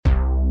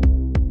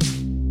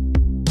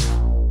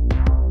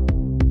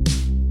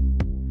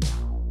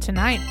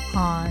Tonight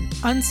on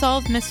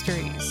Unsolved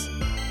Mysteries,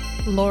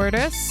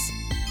 Lourdes,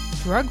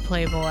 Drug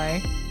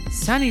Playboy,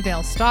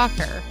 Sunnydale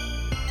Stalker,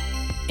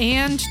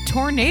 and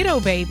Tornado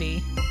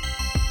Baby.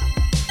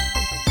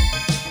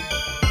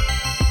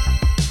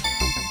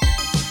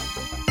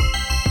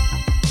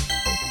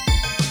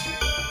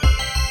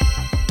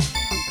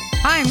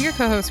 Hi, I'm your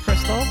co-host,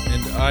 Crystal.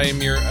 And I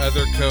am your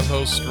other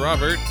co-host,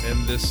 Robert,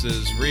 and this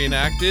is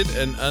Reenacted,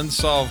 an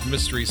Unsolved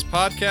Mysteries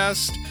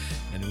podcast,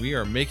 and we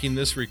are making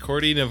this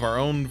recording of our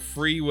own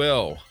free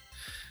will.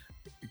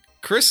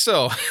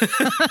 Crystal.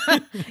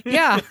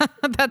 Yeah,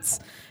 that's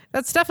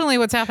definitely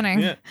what's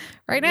happening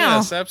right now.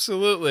 Yes,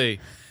 absolutely.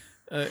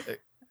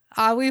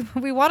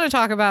 We want to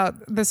talk about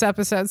this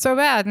episode so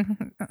bad.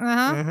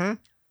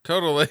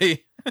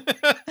 Totally.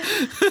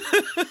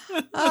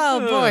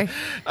 Oh boy.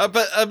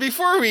 But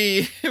before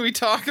we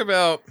talk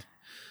about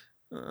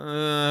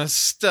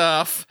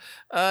stuff,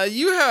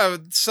 you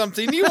have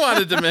something you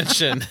wanted to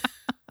mention.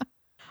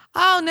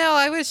 Oh no,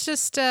 I was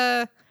just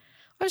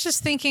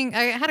thinking.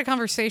 I had a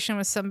conversation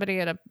with somebody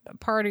at a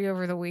party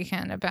over the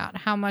weekend about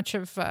how much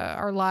of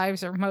our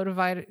lives are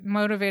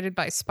motivated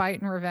by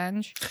spite and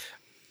revenge,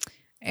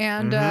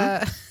 and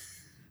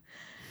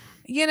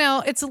you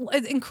know, it's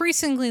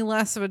increasingly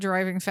less of a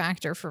driving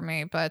factor for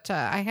me. But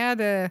I had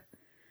a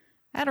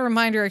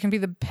reminder I can be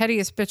the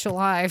pettiest bitch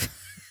alive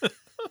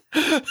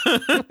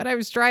when I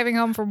was driving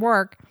home from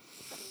work.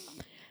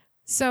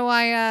 So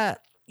I,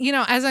 you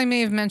know, as I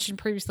may have mentioned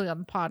previously on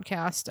the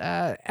podcast,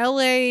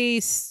 LA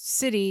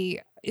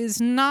City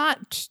is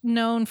not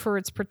known for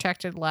its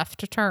protected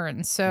left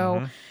turn.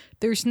 So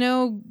there's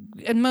no,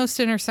 in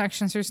most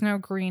intersections, there's no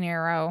green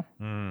arrow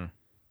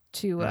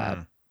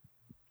to,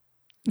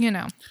 you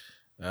know.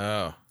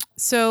 Oh.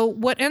 So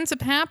what ends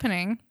up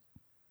happening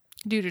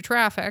due to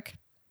traffic,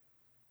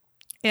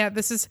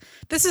 this is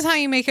how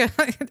you make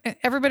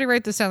everybody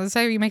write this down. This is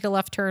how you make a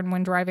left turn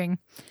when driving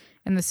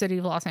in the city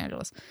of Los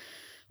Angeles.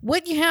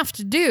 What you have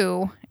to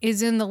do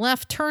is in the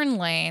left turn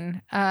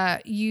lane,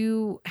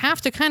 you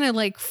have to kind of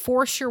like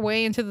force your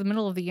way into the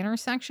middle of the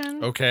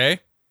intersection. Okay.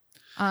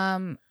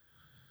 And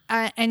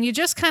you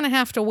just kind of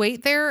have to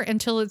wait there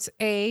until it's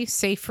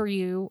safe for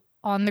you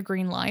on the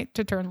green light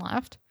to turn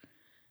left.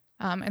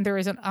 And there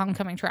is an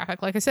oncoming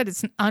traffic. Like I said,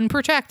 it's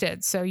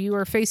unprotected. So you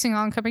are facing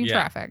oncoming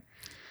traffic.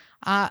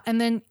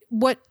 And then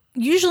what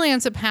usually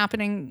ends up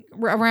happening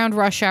around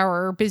rush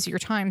hour or busier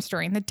times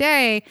during the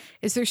day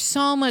is there's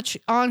so much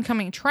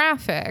oncoming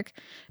traffic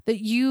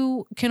that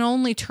you can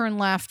only turn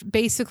left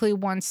basically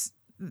once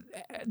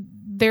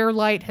their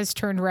light has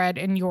turned red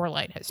and your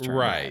light has turned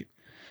red.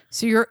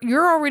 So you're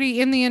already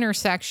in the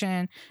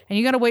intersection and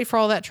you got to wait for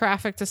all that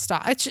traffic to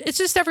stop. It's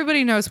just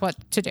everybody knows what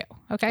to do.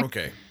 Okay.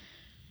 Okay.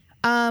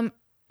 And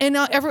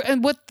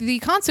what the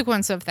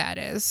consequence of that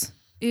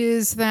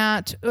is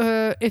that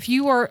if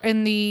you are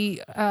in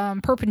the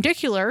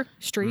perpendicular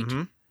street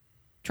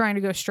trying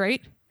to go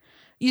straight,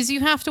 is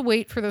you have to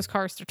wait for those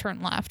cars to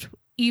turn left,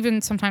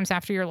 even sometimes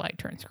after your light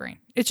turns green.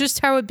 It's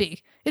just how it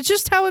be.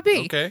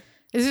 Okay.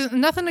 It's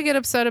nothing to get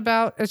upset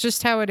about. It's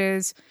just how it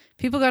is.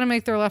 People got to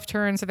make their left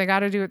turns, and they got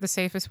to do it the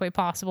safest way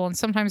possible. And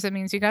sometimes that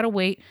means you got to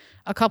wait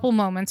a couple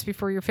moments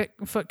before your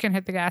foot can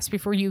hit the gas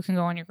before you can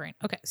go on your green.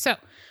 Okay, so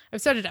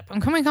I've set it up.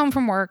 I'm coming home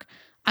from work.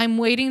 I'm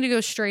waiting to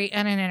go straight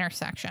at an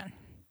intersection.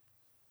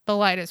 The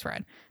light is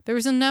red.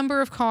 There's a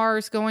number of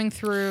cars going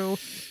through,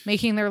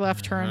 making their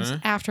left turns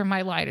after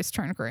my light is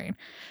turned green.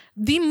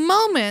 The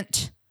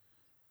moment,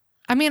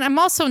 I mean, I'm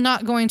also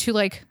not going to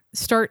like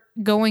start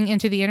going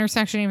into the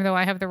intersection, even though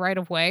I have the right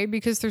of way,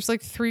 because there's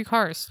like 3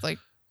 cars like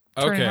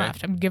turning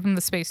left. I'm giving them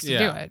the space to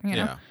do it, you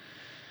know? Yeah.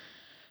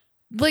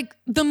 Like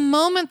the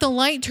moment the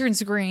light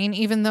turns green,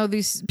 even though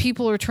these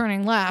people are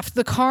turning left,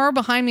 the car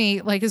behind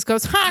me like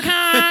goes honk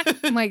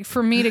honk, like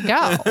for me to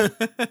go.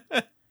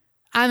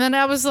 And then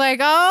I was like,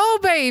 oh,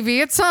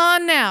 baby, it's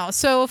on now.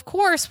 So, of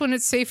course, when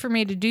it's safe for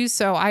me to do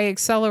so, I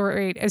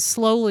accelerate as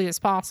slowly as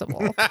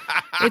possible.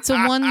 It's a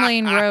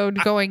 1-lane road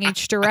going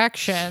each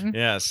direction.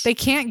 Yes. They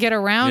can't get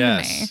around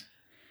me.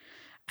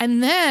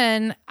 And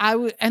then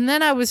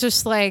I was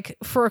just like,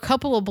 for a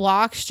couple of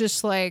blocks,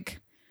 just like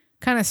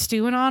kind of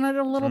stewing on it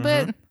a little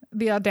bit.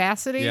 The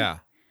audacity. Yeah.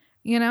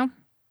 You know?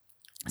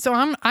 So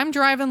I'm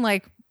driving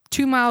like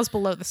 2 miles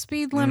below the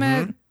speed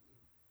limit,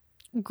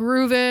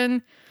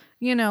 grooving.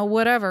 You know,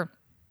 whatever.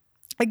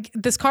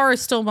 This car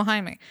is still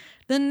behind me.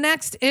 The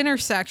next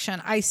intersection,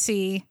 I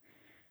see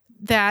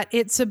that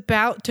it's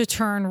about to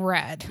turn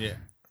red. Yeah.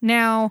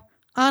 Now,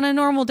 on a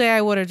normal day,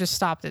 I would have just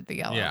stopped at the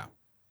yellow. Yeah.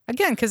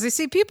 Again, because I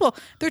see people,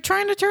 they're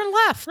trying to turn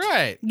left.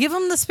 Right. Give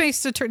them the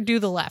space to do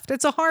the left.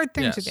 It's a hard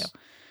thing to do.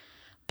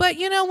 But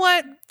you know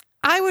what?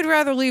 I would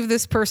rather leave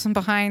this person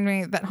behind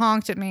me that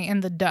honked at me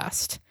in the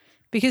dust.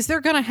 Because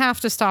they're going to have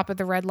to stop at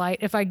the red light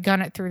if I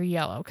gun it through the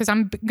yellow. Because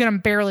I'm going to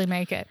barely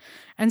make it.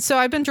 And so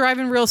I've been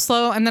driving real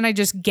slow. And then I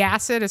just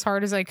gas it as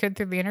hard as I could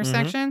through the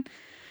intersection.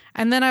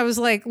 And then I was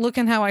like,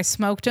 looking how I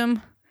smoked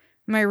them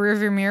in my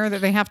rearview mirror.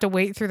 That they have to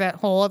wait through that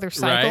whole other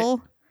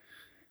cycle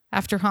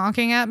after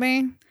honking at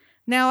me.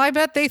 Now, I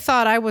bet they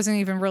thought I wasn't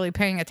even really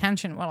paying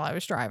attention while I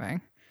was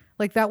driving.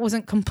 Like that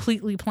wasn't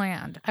completely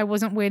planned. I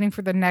wasn't waiting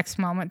for the next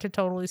moment to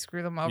totally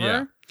screw them over.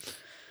 Yeah.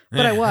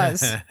 But I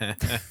was.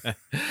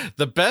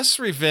 The best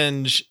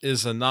revenge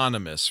is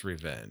anonymous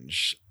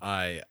revenge.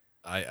 I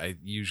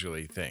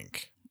usually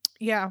think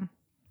Yeah.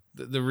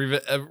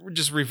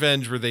 just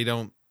revenge where they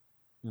don't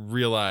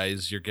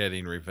realize you're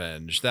getting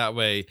revenge. That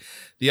way,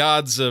 the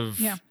odds of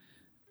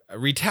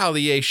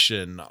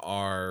retaliation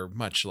are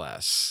much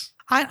less.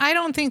 I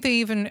don't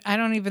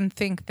even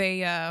think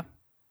they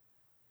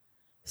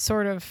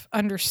sort of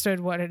understood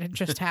what had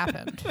just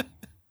happened.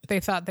 They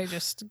thought they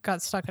just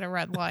got stuck at a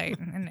red light,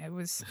 and it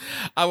was.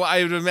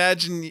 I would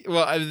imagine.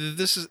 Well,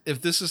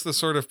 if this is the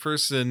sort of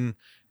person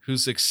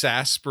who's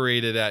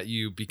exasperated at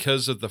you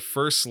because of the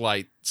first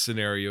light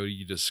scenario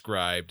you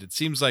described, it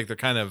seems like they're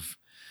kind of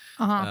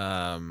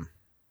not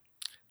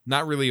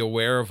really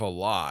aware of a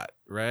lot,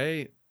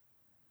 right?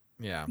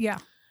 Yeah. Yeah.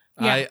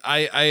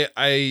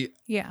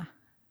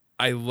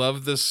 I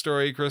love this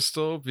story,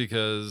 Crystal,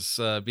 because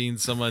being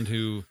someone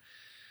who.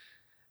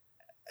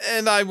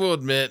 And I will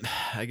admit,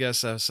 I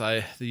guess as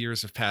the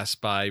years have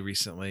passed by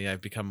recently, I've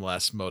become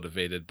less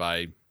motivated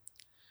by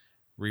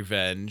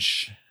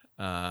revenge.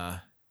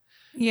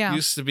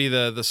 Used to be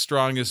the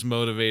strongest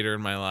motivator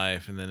in my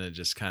life, and then it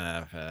just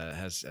kind of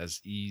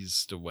has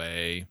eased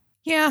away.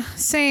 Yeah,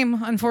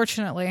 same,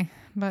 unfortunately.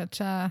 But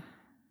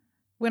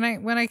when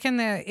I can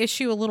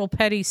issue a little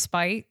petty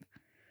spite,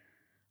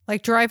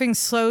 like driving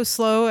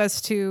slow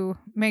as to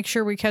make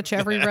sure we catch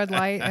every red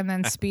light and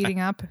then speeding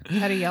up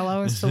at a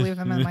yellow and still leave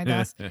them in my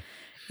desk.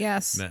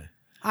 Yes. Nah.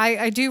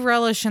 I do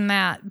relish in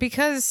that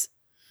because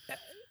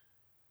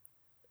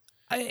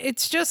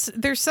it's just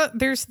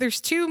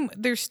there's two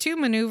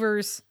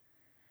maneuvers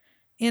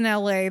in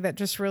LA that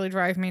just really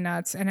drive me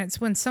nuts, and it's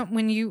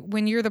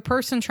when you're the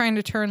person trying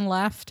to turn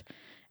left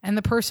and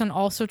the person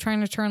also trying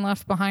to turn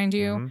left behind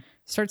you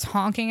starts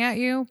honking at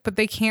you, but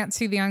they can't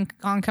see the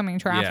oncoming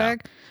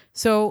traffic. Yeah.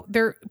 So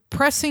they're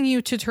pressing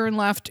you to turn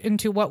left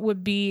into what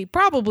would be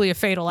probably a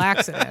fatal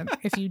accident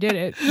if you did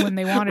it when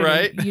they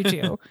wanted you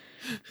to.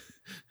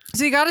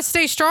 So you got to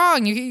stay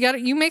strong.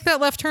 You make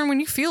that left turn when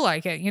you feel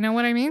like it. You know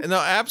what I mean?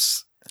 No,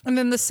 And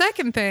then the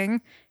second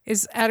thing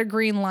is at a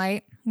green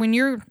light when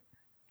you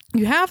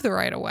have the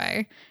right of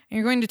way and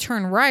you're going to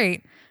turn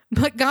right.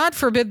 But God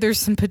forbid there's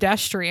some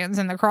pedestrians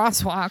in the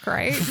crosswalk,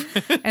 right?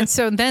 And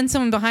so then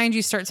someone behind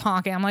you starts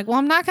honking. I'm like, well,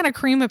 I'm not going to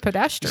cream a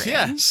pedestrian.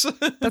 Yes.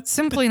 That's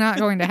simply not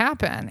going to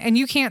happen. And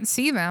you can't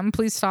see them.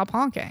 Please stop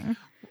honking.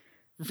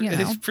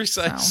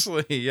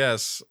 Precisely, so.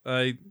 Yes.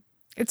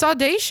 It's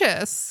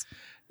audacious.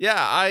 Yeah,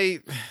 I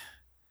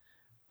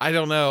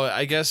don't know.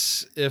 I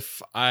guess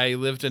if I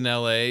lived in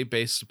LA,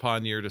 based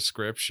upon your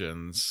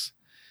descriptions,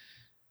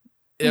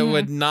 it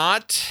would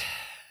not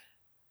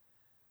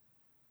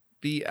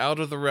be out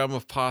of the realm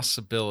of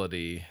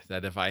possibility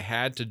that if I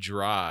had to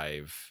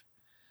drive,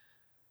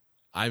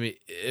 I mean,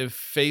 if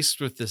faced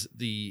with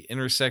the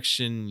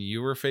intersection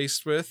you were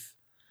faced with,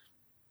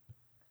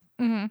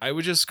 I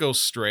would just go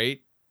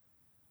straight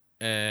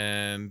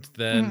and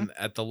then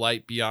at the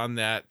light beyond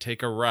that,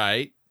 take a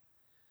right,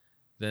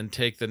 then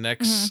take the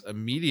next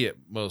immediate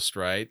most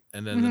right,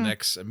 and then the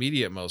next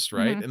immediate most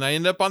right, and I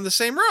end up on the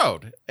same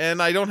road,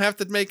 and I don't have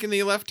to make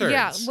any left turns.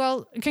 Yeah,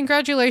 well,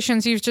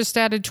 congratulations, you've just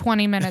added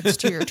 20 minutes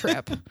to your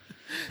trip.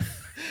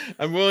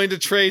 I'm willing to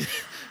trade.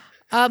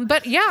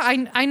 But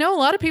yeah, I know a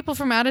lot of people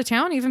from out of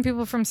town, even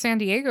people from San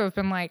Diego, have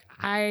been like,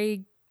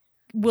 I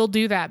will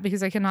do that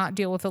because I cannot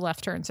deal with the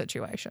left turn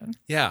situation.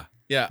 Yeah.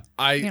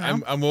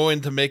 I'm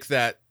willing to make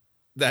that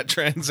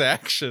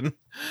transaction.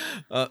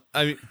 I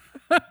mean.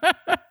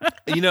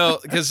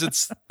 Because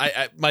it's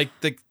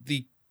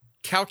the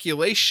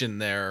calculation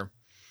there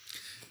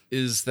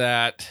is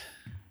that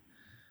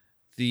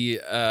the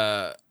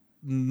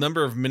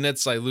number of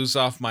minutes I lose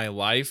off my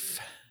life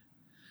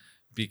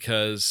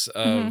because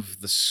of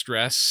the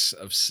stress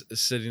of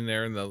sitting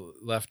there in the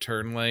left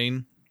turn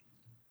lane.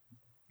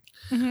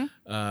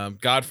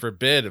 God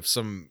forbid if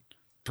some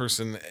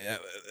person,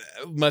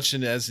 much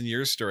as in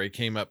your story,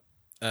 came up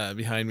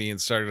behind me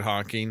and started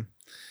honking.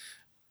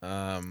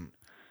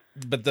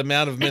 But the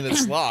amount of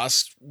minutes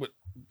lost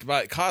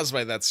caused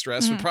by that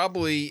stress would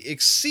probably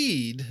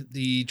exceed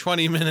the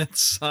 20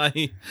 minutes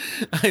I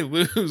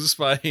lose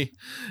by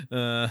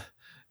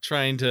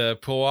trying to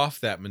pull off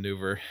that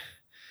maneuver.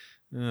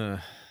 Yeah.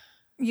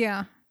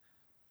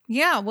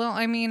 Well,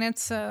 I mean,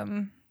 it's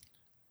well,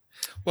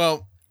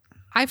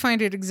 I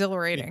find it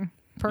exhilarating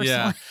personally.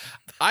 Yeah,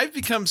 I've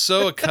become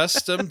so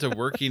accustomed to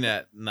working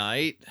at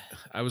night.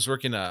 I was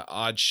working an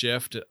odd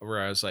shift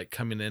where I was like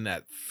coming in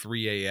at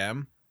 3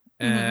 a.m.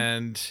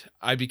 And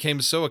I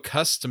became so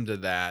accustomed to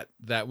that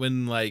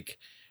when like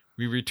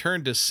we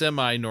returned to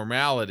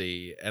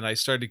semi-normality and I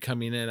started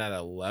coming in at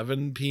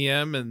 11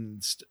 p.m.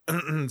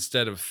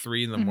 instead of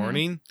 3 in the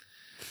morning,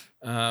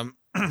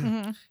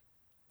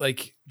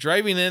 like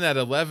driving in at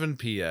 11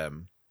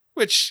 p.m.,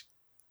 which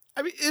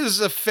I mean is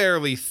a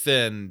fairly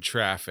thin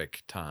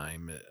traffic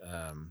time.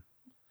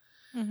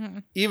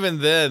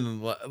 Even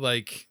then,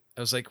 like I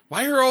was like,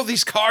 why are all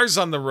these cars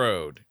on the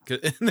road?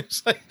 And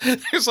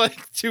there's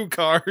like 2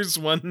 cars,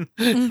 one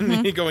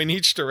going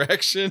each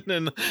direction,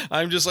 and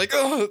I'm just like,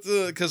 oh,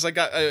 because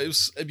I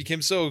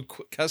became so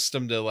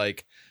accustomed to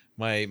like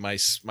my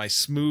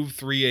smooth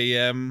 3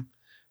 a.m.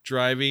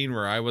 driving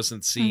where I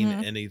wasn't seeing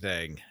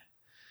anything.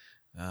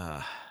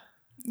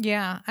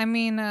 Yeah, I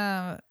mean,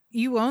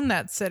 you own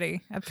that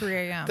city at 3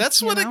 a.m.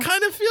 That's what it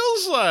kind of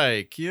feels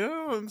like, you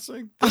know. It's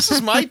like, this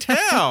is my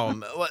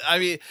town. I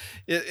mean,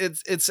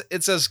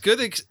 it's as good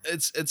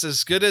it's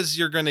as good as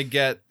you're gonna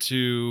get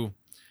to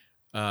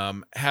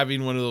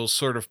having one of those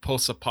sort of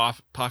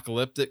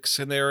post-apocalyptic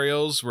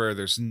scenarios where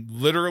there's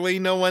literally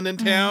no one in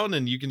town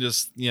and you can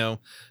just, you know,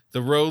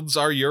 the roads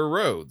are your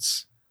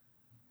roads.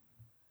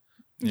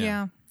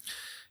 Yeah.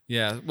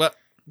 Well,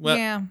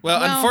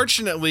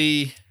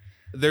 unfortunately,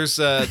 there's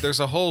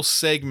a whole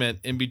segment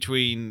in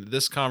between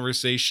this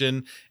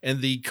conversation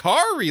and the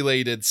car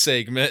related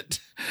segment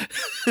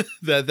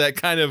that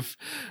kind of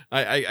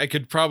I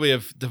could probably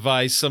have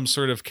devised some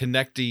sort of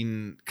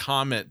connecting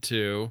comment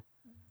to.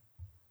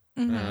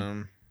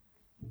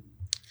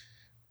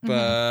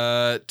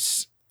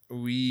 But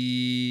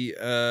we're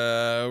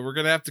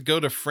gonna have to go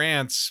to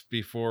France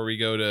before we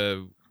go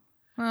to.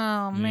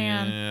 Oh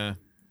man. Yeah.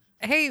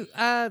 Hey,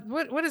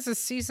 what is this,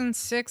 season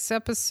 6,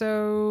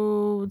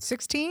 episode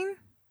 16?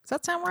 Does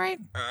that sound right?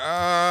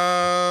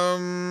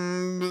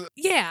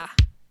 Yeah.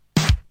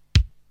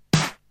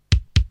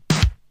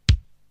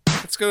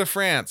 Let's go to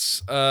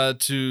France.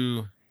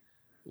 To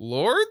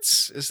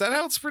Lourdes? Is that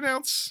how it's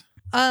pronounced?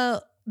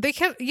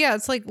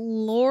 It's like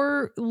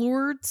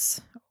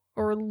Lourdes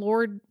or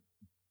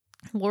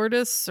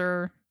Lourdes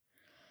or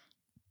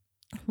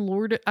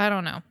Lord. I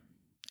don't know.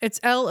 It's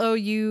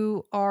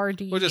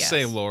Lourdes. We'll just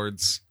say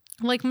Lourdes.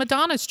 Like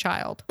Madonna's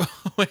child.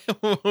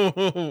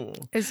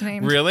 His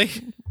name. Really?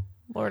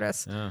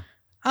 Lourdes. Oh.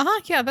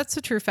 Yeah, that's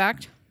a true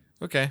fact.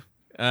 Okay.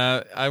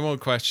 I won't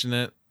question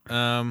it.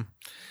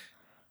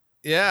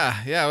 Yeah.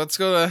 Let's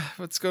go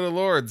to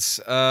Lourdes.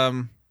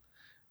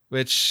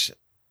 Which,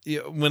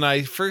 when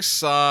I first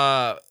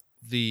saw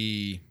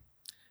I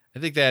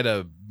think they had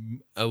a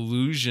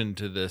allusion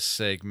to this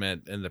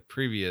segment in the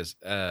previous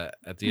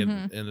at the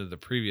end of the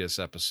previous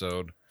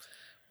episode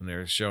when they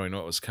were showing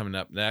what was coming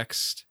up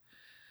next.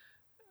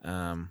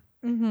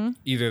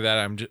 Either that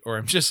I'm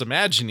just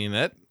imagining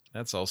it.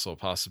 That's also a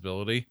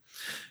possibility.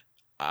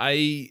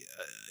 I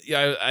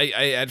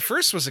at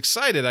first was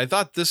excited. I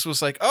thought this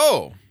was like,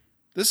 oh,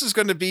 this is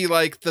going to be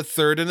like the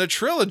third in a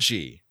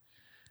trilogy.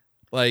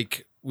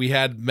 Like, we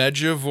had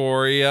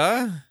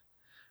Medjugorje,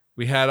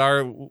 we had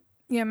our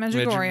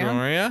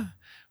Medjugorje,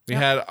 we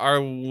had Our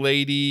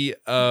Lady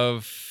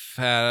of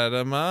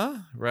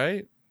Fatima,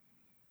 right?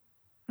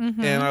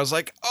 And I was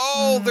like,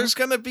 oh, there's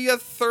going to be a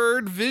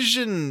third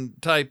Vision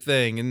type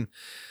thing, and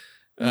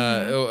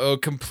it'll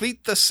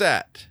complete the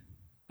set.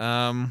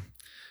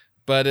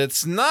 But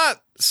it's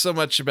not so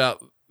much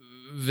about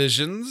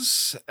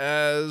visions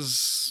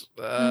as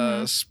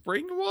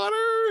spring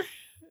water.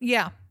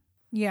 Yeah.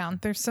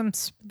 There's some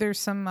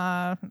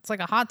it's like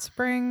a hot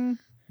spring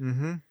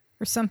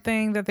or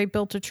something that they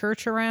built a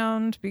church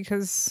around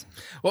because.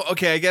 Well,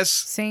 okay, I guess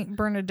Saint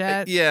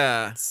Bernadette.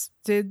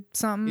 Did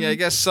something. Yeah, I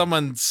guess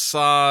someone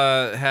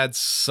had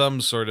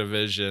some sort of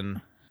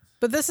vision.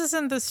 But this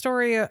isn't the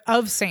story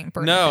of Saint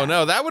Bernadette.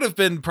 No, that would have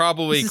been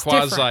probably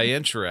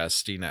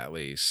quasi-interesting, at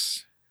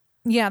least.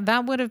 Yeah,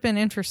 that would have been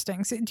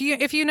interesting. So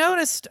if you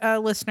noticed,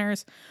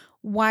 listeners,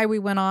 why we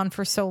went on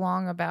for so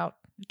long about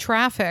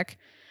traffic,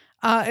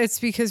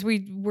 it's because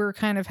we were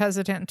kind of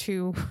hesitant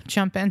to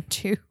jump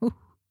into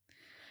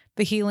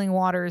the healing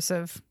waters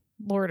of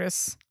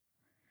Lourdes,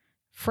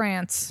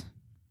 France.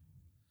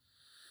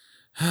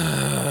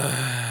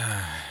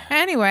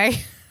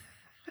 Anyway.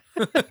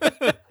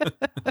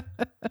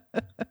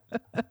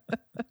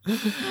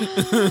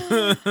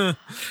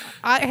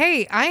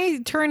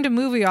 I turned a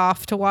movie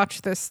off to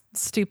watch this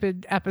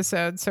stupid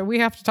episode, so we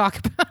have to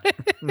talk about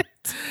it.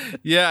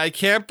 Yeah, I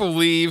can't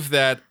believe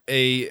that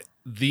the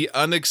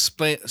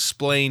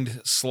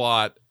unexplained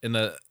slot in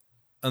the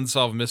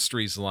Unsolved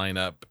Mysteries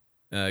lineup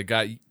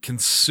got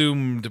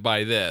consumed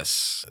by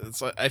this.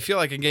 It's like, I feel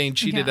like I'm getting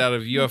cheated out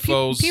of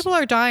UFOs. People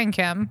are dying,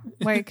 Kim.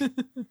 Like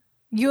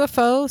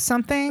UFO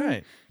something.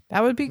 Right.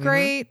 That would be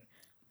great.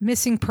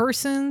 Missing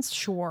persons,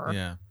 sure.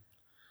 Yeah.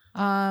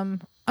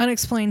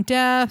 Unexplained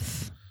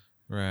death.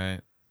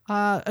 Right.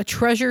 A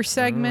treasure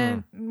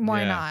segment.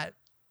 Why not?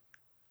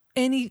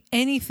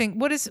 Anything.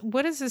 What is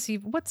this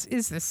even? What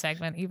is this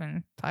segment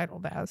even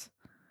titled as?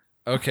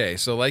 Okay,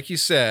 so like you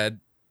said,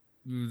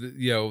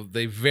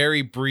 they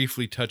very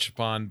briefly touch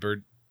upon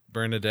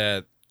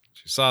Bernadette.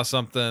 She saw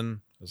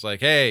something. It was like,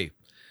 hey, you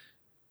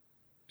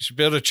should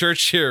build a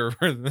church here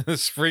where the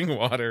spring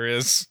water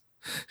is.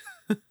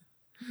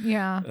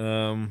 Yeah.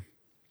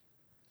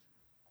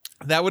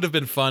 That would have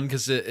been fun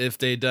because if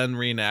they'd done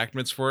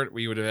reenactments for it,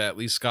 we would have at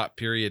least got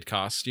period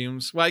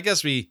costumes. Well, I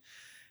guess we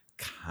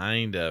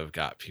kind of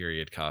got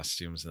period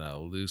costumes in a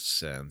loose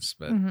sense,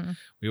 but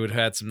we would have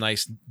had some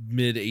nice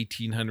mid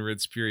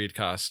 1800s period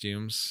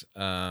costumes.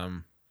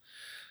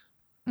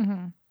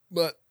 Mm-hmm.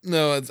 But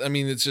no, I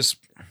mean, it's just,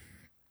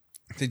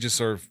 they just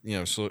sort of,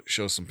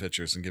 show some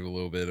pictures and give a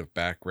little bit of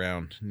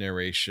background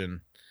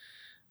narration.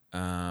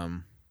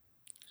 And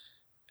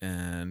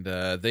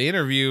they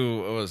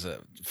interview, what was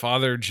it,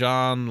 Father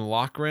John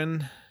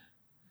Loughran,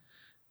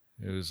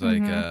 who's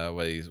like,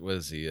 what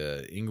is he,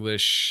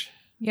 English?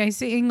 Yeah, he's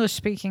the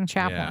English-speaking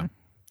chaplain.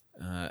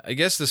 Yeah. I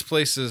guess this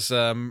place is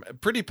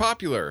pretty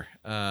popular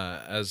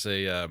as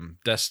a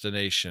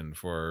destination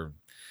for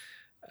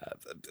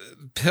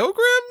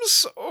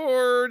pilgrims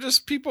or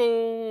just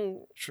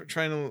people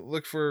trying to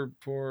look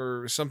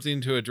for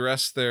something to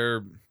address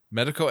their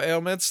medical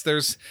ailments.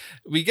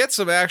 We get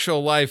some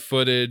actual live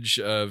footage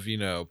of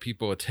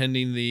people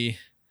attending the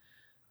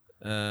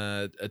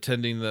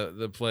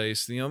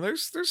place.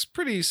 There's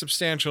pretty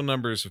substantial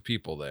numbers of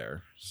people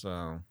there.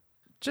 So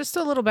just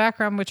a little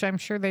background, which I'm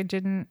sure they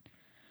didn't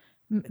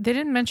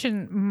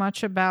mention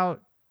much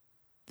about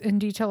in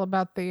detail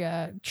about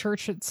the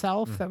church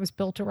itself that was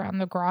built around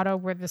the grotto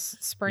where this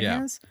spring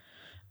is.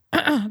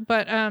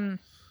 But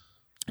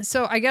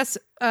so I guess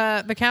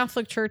the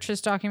Catholic Church has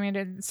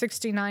documented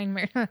 69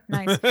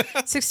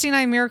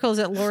 miracles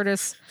at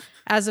Lourdes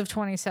as of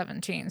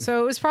 2017.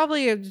 So it was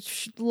probably a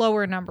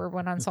lower number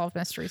when Unsolved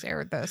Mysteries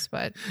aired this,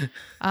 but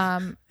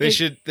they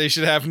should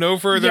have no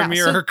further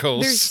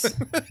miracles. So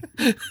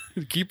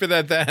keep it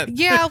at that.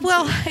 Yeah,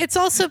 well, it's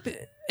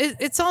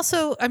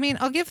also, I mean,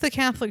 I'll give the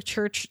Catholic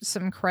Church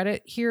some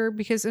credit here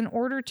because in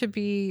order to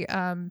be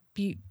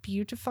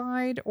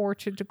beatified or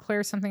to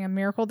declare something a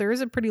miracle, there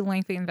is a pretty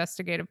lengthy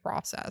investigative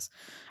process.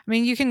 I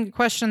mean, you can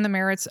question the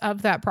merits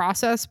of that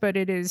process, but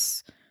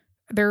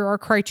there are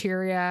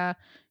criteria.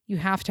 You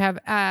have to have,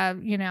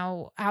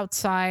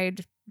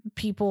 outside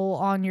people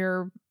on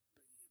your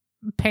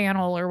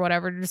panel or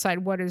whatever to decide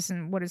what is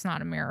and what is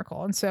not a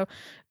miracle. And so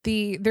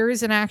there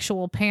is an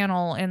actual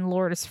panel in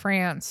Lourdes,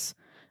 France,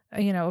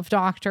 of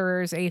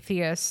doctors,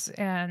 atheists,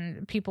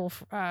 and people,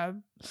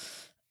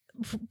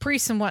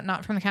 priests and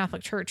whatnot from the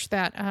Catholic Church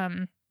that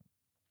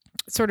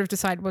sort of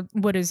decide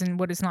what is and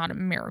what is not a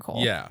miracle.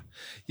 Yeah.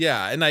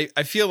 Yeah. And I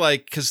feel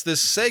like, because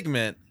this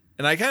segment,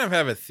 and I kind of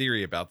have a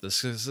theory about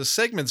this, because the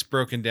segment's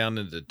broken down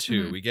into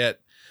two. Mm-hmm. We get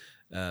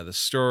the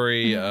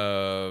story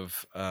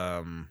of,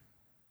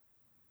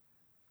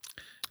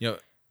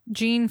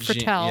 Jean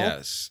Fertel.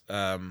 Yes.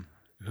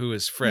 Who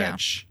is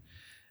French.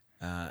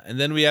 Yeah. And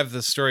then we have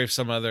the story of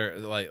some other,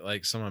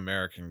 like some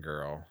American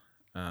girl.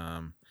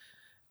 I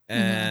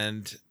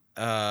think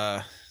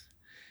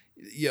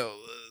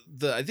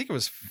it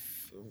was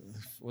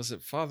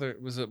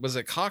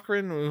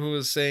Cochrane who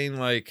was saying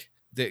like,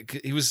 they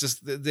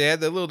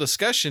had that little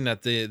discussion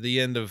at the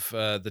end of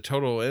the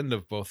total end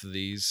of both of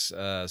these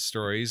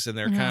stories. And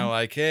they're kind of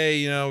like,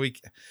 hey,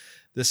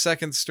 the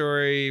second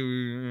story,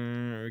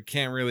 we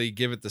can't really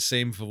give it the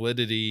same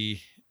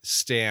validity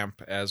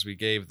stamp as we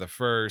gave the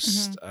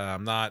first.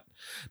 Not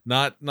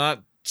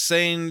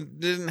saying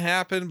didn't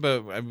happen,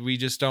 but we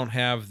just don't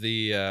have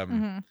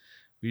the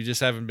we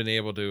just haven't been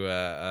able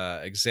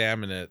to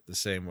examine it the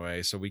same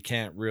way, so we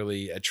can't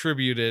really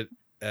attribute it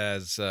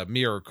as a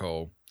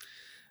miracle.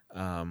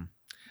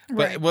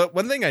 But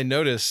one thing I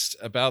noticed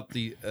about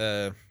these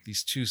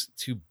two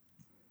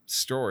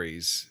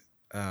stories,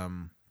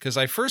 because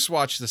I first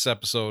watched this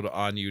episode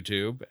on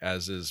YouTube,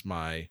 as is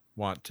my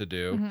wont to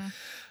do.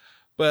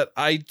 But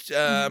I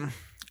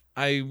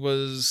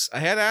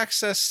had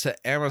access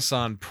to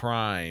Amazon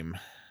Prime,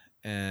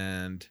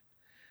 and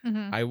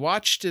I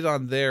watched it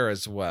on there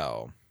as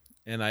well.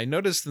 And I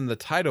noticed in the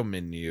title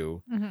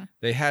menu,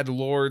 they had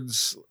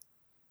Lourdes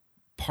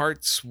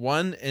parts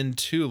 1 and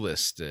 2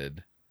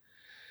 listed.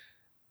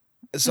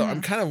 So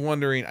I'm kind of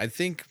wondering, I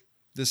think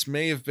this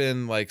may have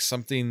been like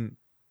something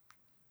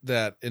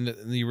that in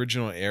the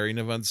original airing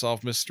of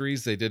Unsolved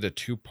Mysteries, they did a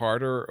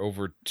 2-parter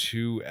over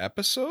 2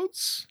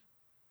 episodes.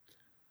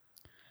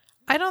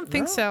 I don't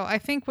think so. I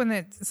think when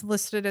it's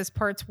listed as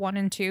parts 1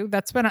 and 2,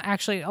 that's been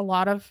actually a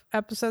lot of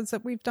episodes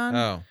that we've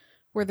done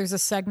where there's a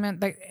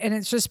segment and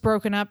it's just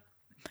broken up.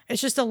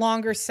 It's just a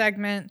longer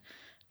segment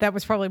that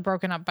was probably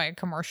broken up by a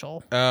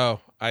commercial.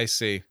 Oh, I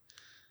see.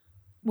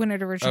 When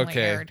it originally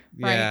aired.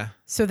 Right? Yeah.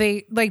 So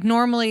they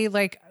normally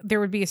there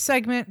would be a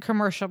segment,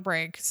 commercial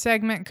break,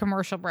 segment,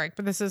 commercial break.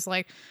 But this is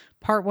like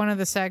part 1 of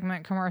the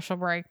segment, commercial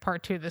break,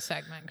 part 2 of the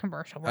segment,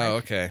 commercial break. Oh,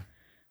 okay.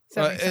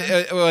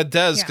 It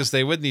does, because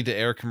they would need to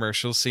air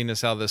commercials, seeing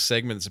as how this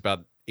segment is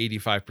about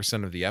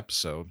 85% of the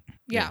episode.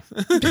 Yeah.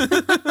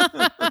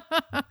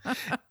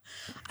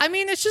 I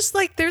mean, it's just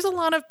like there's a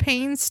lot of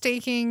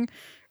painstaking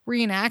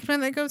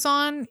reenactment that goes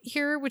on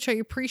here, which I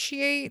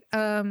appreciate.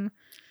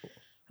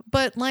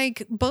 But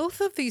like both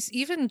of these,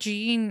 even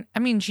Jean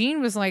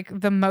was like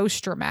the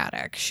most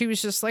dramatic. She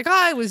was just like,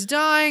 I was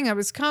dying. I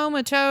was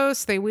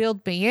comatose. They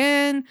wheeled me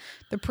in.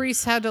 The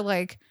priest had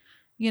to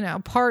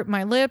part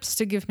my lips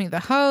to give me the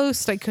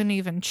host. I couldn't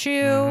even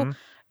chew.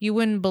 You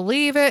wouldn't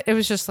believe it. It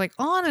was just like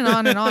on and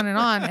on and on and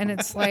on. And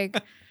it's like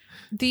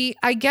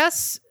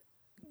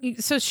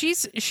so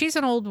she's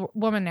an old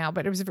woman now,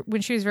 but it was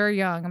when she was very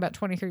young, about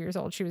 23 years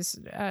old. She was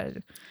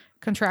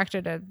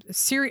contracted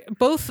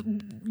both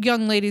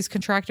young ladies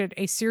contracted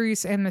a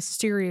serious and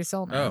mysterious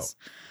illness.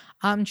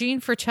 Jean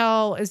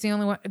Fertel is the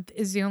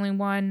only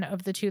one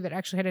of the two that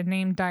actually had a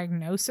named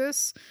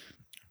diagnosis,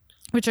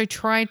 which I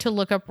tried to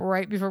look up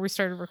right before we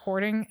started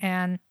recording,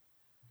 and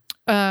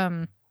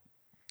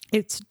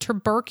it's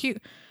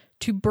tubercular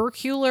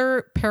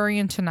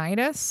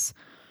peritonitis,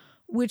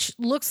 which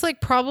looks like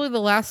probably the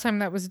last time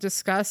that was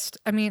discussed.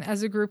 I mean,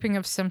 as a grouping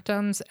of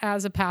symptoms,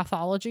 as a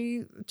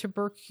pathology,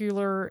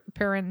 tubercular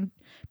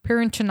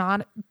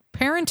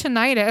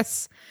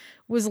peritonitis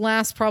was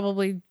last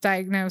probably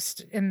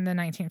diagnosed in the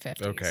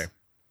 1950s. Okay.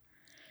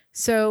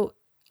 So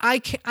I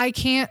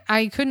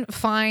couldn't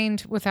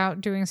find, without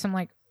doing some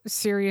like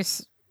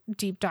serious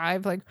deep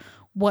dive, like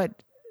what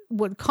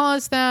would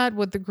cause that,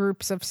 what the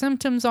groups of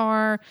symptoms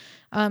are.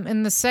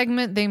 In the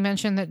segment, they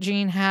mentioned that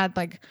Jean had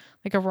like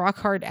a rock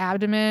hard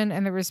abdomen,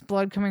 and there was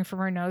blood coming from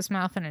her nose,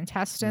 mouth, and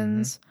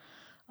intestines.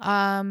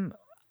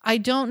 I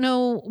don't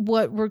know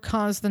what would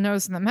cause the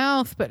nose and the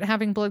mouth, but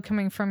having blood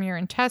coming from your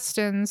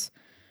intestines,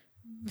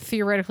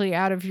 theoretically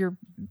out of your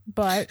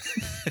butt,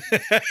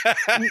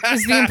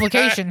 is the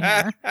implication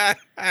here,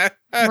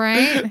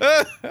 right?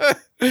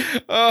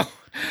 Oh,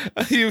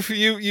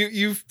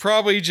 you've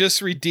probably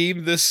just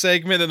redeemed this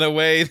segment in a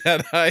way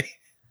that I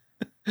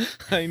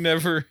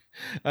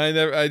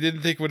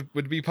didn't think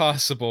would be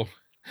possible.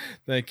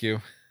 Thank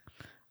you.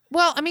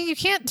 Well, I mean, you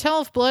can't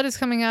tell if blood is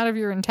coming out of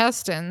your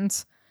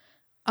intestines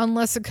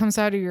unless it comes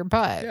out of your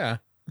butt. Yeah.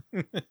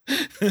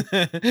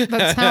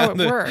 That's how it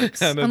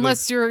works.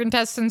 Unless your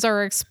intestines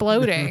are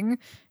exploding,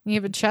 you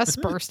have a chest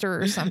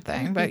burster or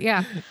something. But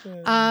yeah.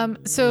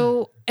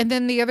 So, and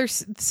then the other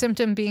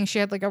symptom being she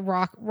had like a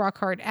rock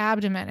hard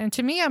abdomen. And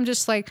to me, I'm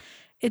just like,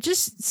 it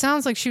just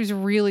sounds like she was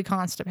really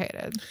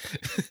constipated.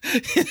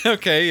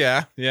 Okay,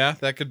 yeah,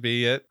 that could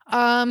be it.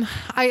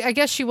 I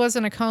guess she was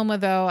in a coma,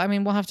 though. I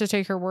mean, we'll have to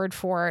take her word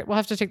for it. We'll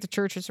have to take the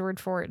church's word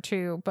for it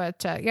too.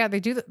 But yeah,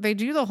 they do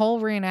the whole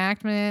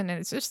reenactment, and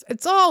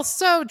it's all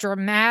so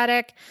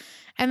dramatic.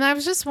 And I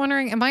was just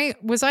wondering,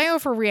 was I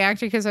overreacting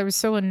because I was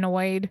so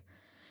annoyed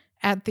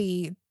at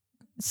the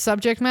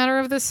subject matter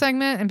of this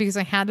segment, and because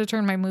I had to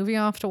turn my movie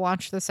off to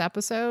watch this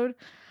episode?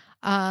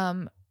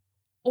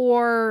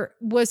 Or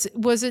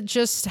was it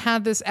just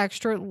had this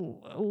extra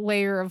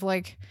layer of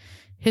like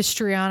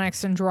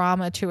histrionics and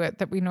drama to it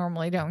that we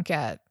normally don't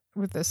get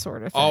with this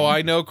sort of thing? Oh,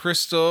 I know,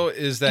 Crystal,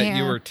 is that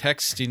you were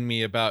texting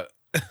me about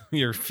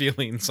your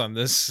feelings on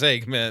this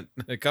segment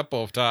a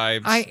couple of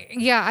times.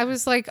 I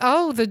was like,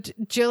 oh,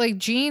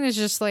 Jean is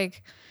just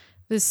like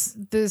this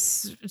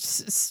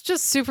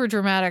just super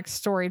dramatic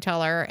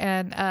storyteller.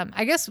 And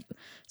I guess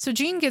so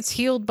Jean gets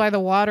healed by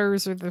the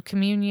waters or the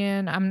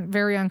communion. I'm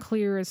very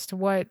unclear as to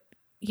what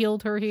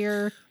healed her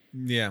here.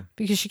 Yeah.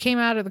 Because she came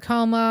out of the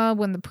coma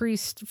when the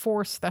priest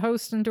forced the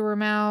host into her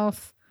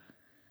mouth.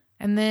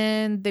 And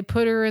then they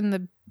put her in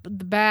the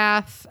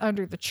bath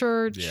under the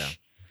church. Yeah.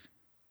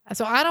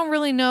 So I don't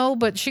really know,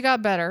 but she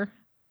got better.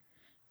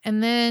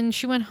 And then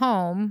she went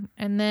home.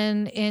 And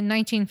then in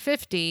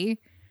 1950,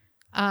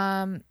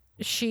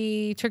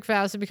 she took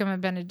vows to become a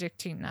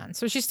Benedictine nun.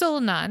 So she's still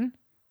a nun,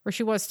 or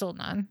she was still a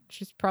nun.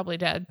 She's probably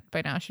dead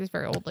by now. She's a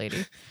very old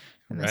lady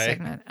in this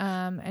segment.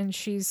 And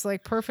she's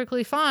like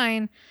perfectly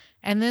fine.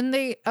 And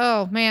then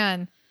oh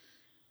man,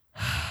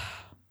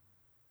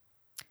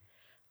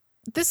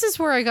 this is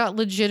where I got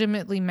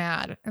legitimately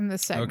mad in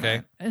this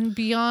segment and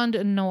beyond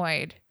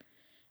annoyed.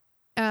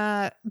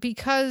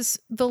 Because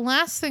the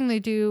last thing they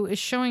do is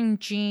showing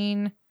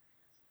Jean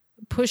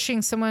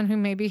pushing someone who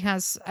maybe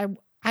has,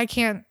 I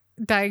can't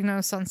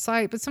diagnose on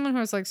sight, but someone who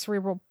has like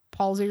cerebral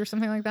palsy or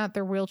something like that.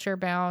 They're wheelchair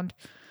bound.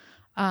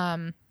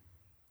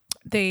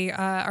 They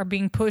are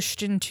being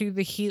pushed into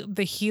the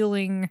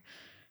healing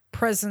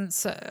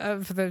presence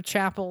of the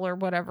chapel or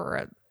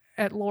whatever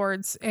at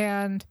Lourdes.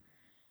 And,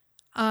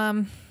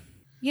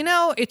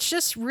 it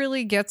just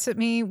really gets at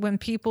me when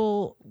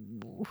people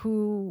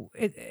who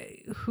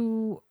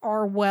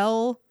are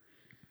well,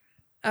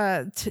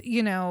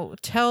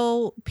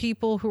 tell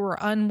people who are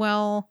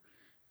unwell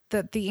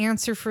that the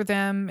answer for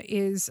them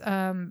is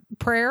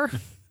prayer.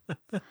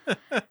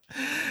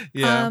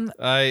 Yeah.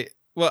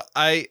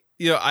 I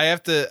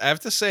have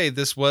to say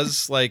this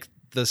was like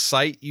the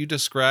sight you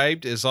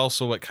described is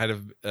also what kind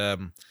of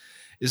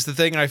is the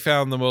thing I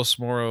found the most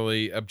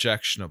morally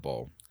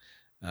objectionable.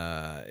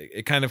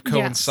 It kind of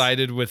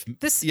coincided with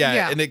this.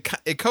 Yeah. And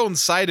it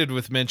coincided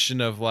with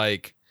mention of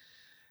like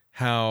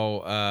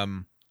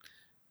how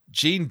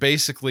Jean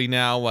basically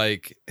now,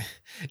 like,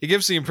 it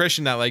gives the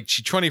impression that like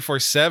she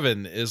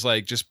 24/7 is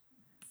like just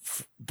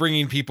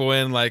bringing people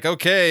in, like,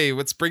 okay,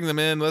 let's bring them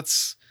in.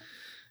 Let's,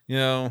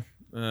 this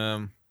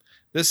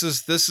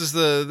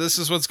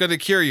is what's going to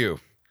cure you.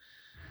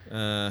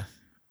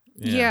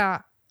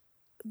 Yeah.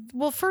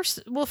 Well,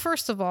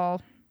 first of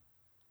all,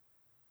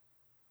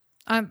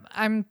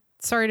 I'm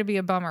sorry to be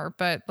a bummer,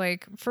 but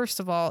like, first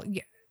of all,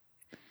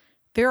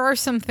 there are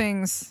some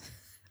things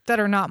that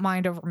are not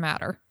mind over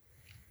matter.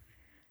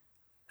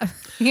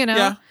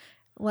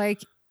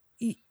 Like,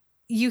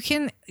 you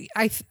can,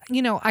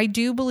 I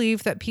do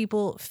believe that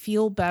people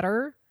feel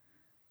better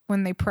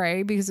when they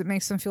pray because it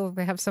makes them feel like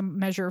they have some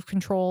measure of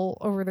control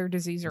over their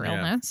disease or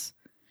illness.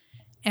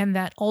 And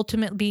that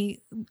ultimately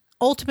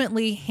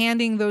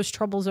handing those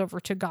troubles over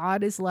to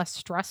God is less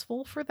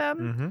stressful for them.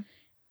 Mm-hmm.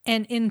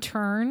 And in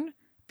turn,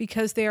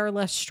 because they are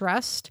less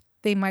stressed,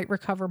 they might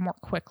recover more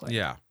quickly.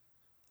 Yeah.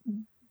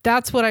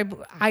 That's what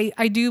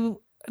I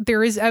do.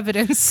 There is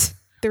evidence.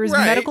 There is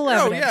medical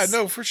evidence. Oh,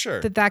 yeah, no, for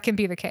sure. That can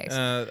be the case.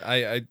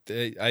 I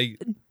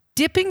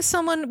dipping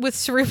someone with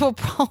cerebral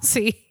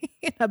palsy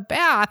in a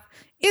bath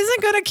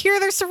isn't going to cure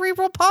their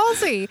cerebral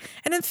palsy.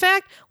 And in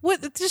fact,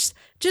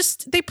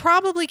 they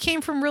probably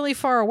came from really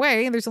far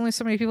away. There's only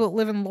so many people that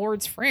live in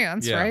Lourdes,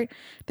 France, right?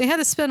 They had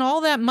to spend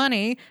all that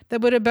money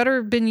that would have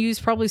better been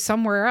used probably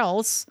somewhere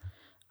else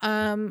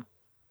on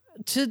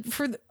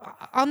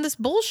this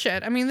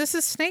bullshit. I mean, this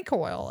is snake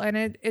oil, and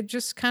it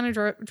just kind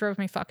of drove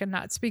me fucking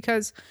nuts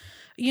because,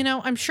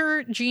 I'm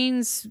sure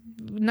Jean's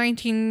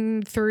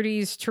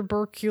 1930s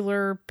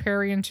tubercular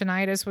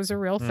peritonitis was a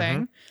real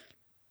thing.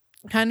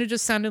 Kind of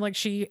just sounded like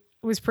she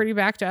was pretty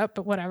backed up,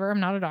 but whatever.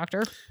 I'm not a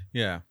doctor.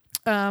 Yeah.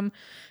 And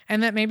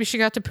that maybe she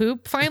got to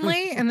poop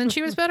finally and then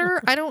she was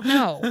better. I don't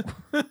know.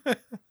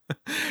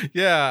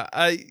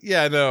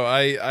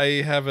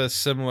 I have a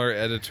similar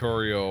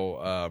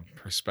editorial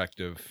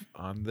perspective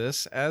on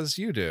this as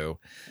you do.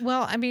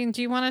 Well, I mean,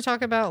 do you want to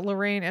talk about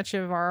Lorraine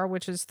Echevarria,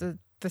 which is the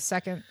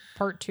second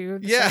part 2?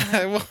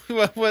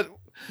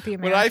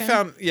 What I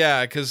found,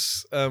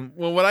 because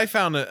what I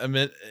found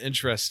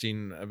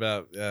interesting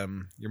about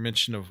your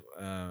mention of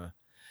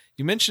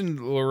you mentioned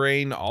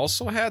Lorraine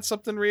also had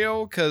something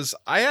real, because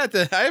I have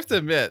to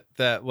admit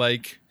that,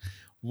 like,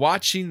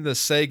 watching the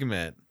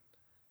segment,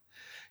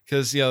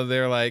 because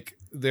they're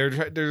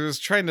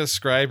just trying to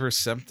describe her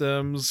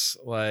symptoms,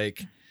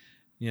 like,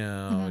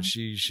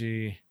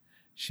 she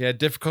had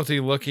difficulty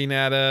looking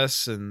at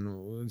us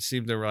and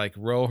seemed to like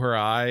roll her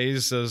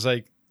eyes. So I was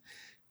like,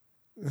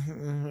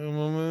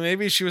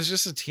 maybe she was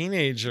just a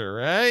teenager,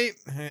 right?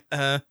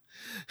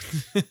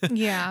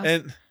 Yeah.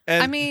 And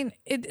I mean,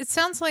 it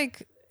sounds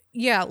like,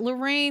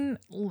 Lorraine,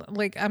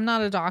 like, I'm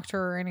not a doctor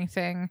or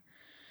anything.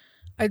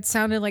 It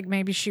sounded like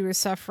maybe she was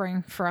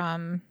suffering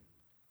from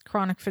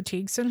chronic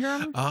fatigue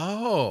syndrome.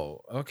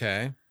 Oh,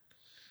 okay.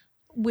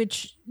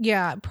 Which,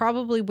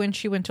 probably when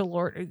she went to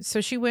Lourdes. So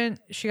she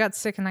got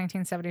sick in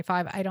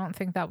 1975. I don't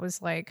think that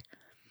was like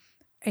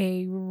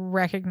a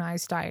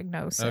recognized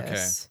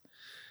diagnosis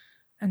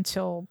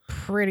until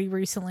pretty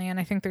recently. And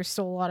I think there's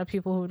still a lot of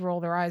people who would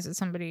roll their eyes at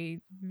somebody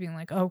being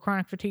like, oh,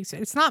 chronic fatigue.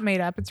 It's not made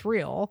up. It's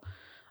real.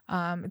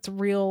 It's a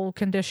real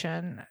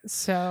condition.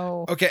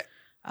 So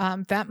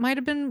that might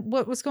have been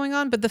what was going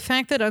on. But the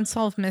fact that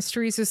Unsolved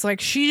Mysteries is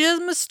like, she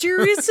has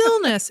mysterious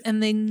illness,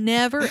 and they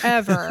never,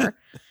 ever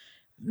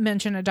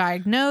mention a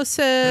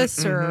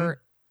diagnosis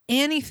or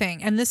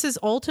anything. And this is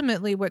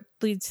ultimately what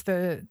leads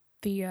the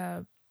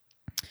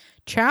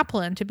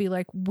chaplain to be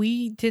like,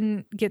 we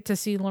didn't get to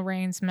see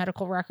Lorraine's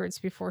medical records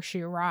before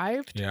she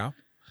arrived. Yeah.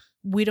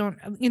 We don't,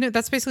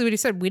 that's basically what he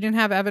said. We didn't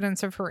have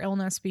evidence of her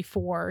illness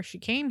before she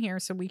came here,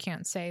 so we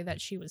can't say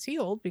that she was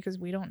healed because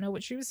we don't know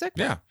what she was sick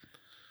with.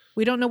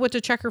 We don't know what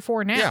to check her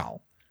for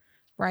now.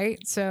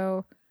 Right?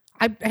 So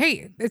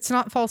it's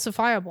not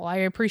falsifiable. I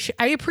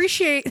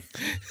appreciate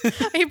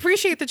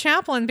the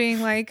chaplain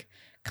being like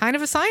kind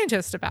of a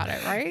scientist about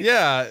it, right?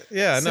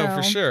 No,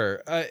 for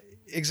sure.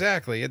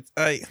 Exactly. And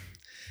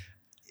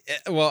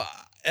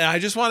I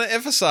just want to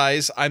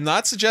emphasize, I'm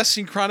not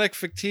suggesting chronic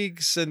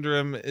fatigue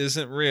syndrome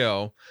isn't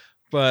real,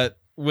 but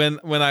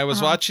when I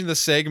was watching the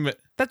segment,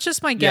 that's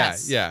just my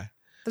guess. Yeah.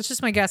 That's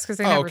just my guess because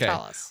they never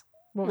tell us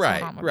what was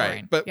going on with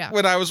Lorraine. But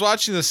when I was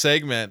watching the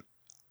segment,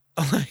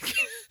 like,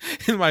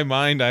 in my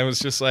mind, I was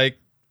just like,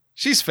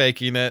 she's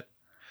faking it.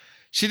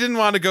 She didn't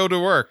want to go to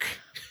work.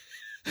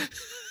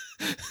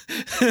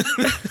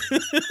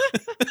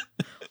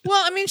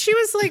 Well, I mean, she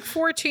was like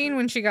 14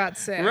 when she got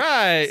sick.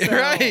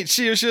 Right.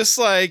 She was just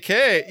like,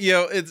 hey,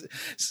 it's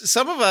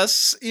some of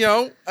us,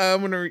 when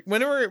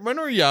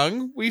we're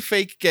young, we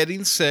fake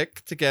getting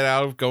sick to get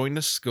out of going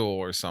to school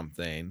or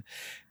something.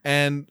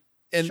 And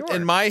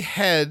in my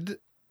head,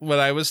 what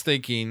I was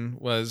thinking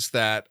was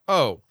that,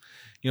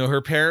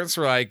 her parents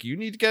were like, you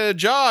need to get a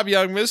job,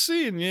 young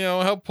missy, and,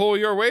 help pull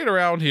your weight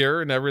around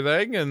here and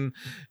everything. And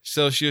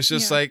so she was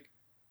just like,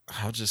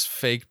 I'll just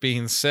fake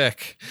being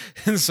sick.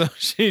 And so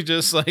she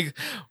just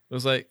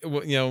was like,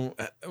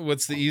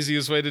 what's the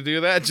easiest way to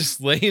do that?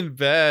 Just lay in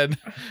bed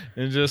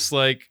and just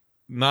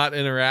not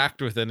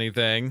interact with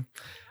anything.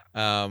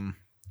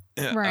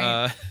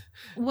 Right.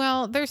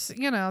 Well,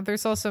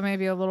 there's also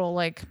maybe a little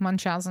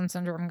Munchausen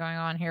syndrome going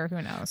on here.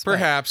 Who knows?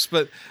 Perhaps,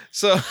 but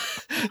so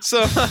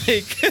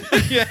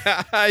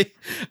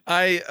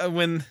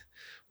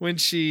when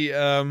she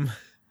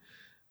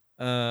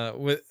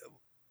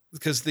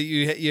because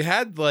you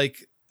had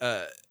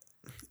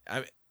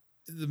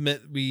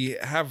we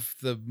have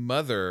the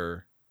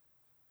mother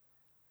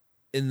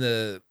in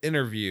the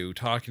interview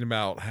talking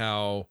about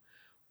how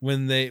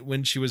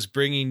when she was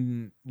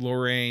bringing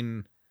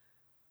Lorraine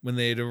when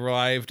they had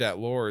arrived at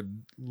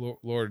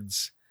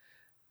Lourdes,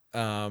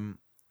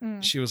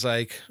 she was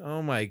like,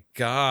 "Oh my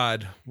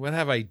God, what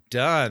have I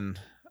done?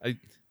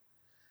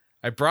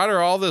 I brought her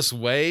all this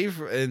way,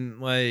 and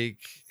like,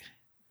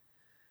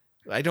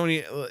 I don't,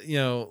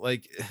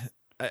 like,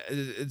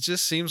 it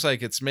just seems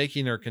like it's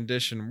making her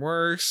condition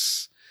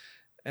worse,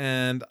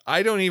 and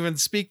I don't even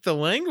speak the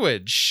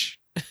language."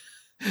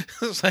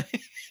 It's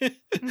like,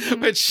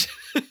 which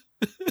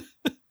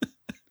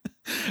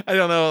I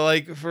don't know,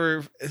 like,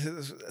 for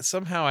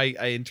somehow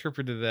I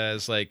interpreted it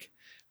as like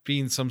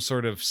being some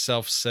sort of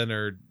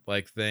self-centered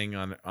like thing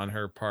on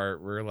her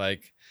part, where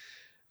like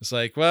it's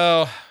like,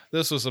 well,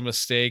 this was a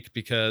mistake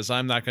because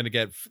I'm not going to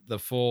get the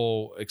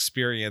full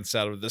experience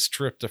out of this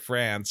trip to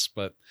France,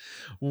 but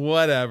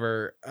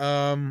whatever.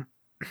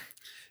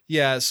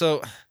 Yeah,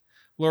 so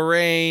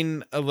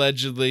Lorraine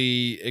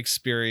allegedly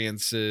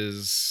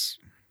experiences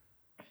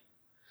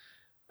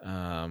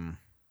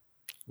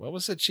what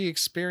was it she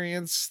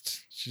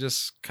experienced? She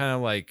just kind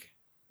of like,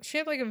 she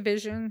had like a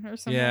vision or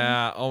something.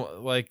 yeah,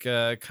 like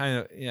a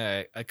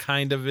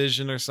kind of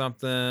vision or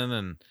something,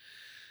 and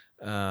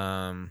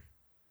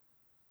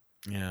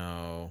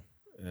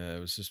it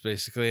was just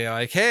basically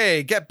like,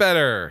 hey, get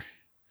better.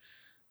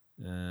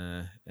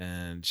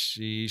 And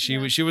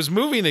she was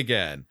moving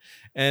again,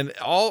 and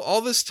all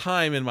this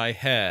time in my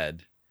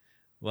head,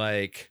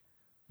 like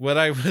what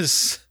I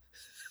was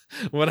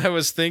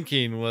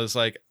thinking was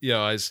like,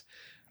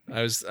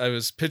 I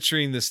was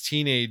picturing this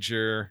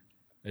teenager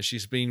as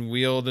she's being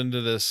wheeled into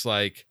this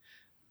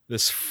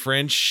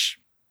French,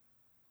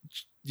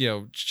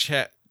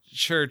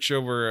 church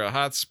over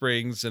hot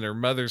springs, and her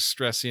mother's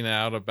stressing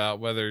out about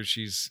whether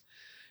she's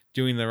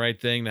doing the right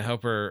thing to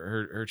help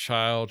her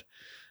child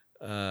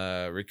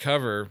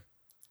recover.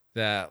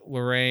 That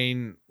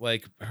Lorraine,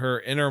 like,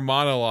 her inner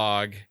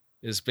monologue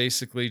is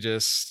basically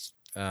just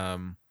like,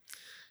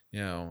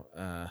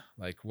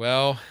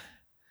 well,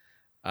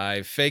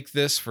 I've faked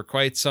this for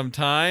quite some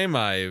time.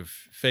 I've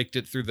faked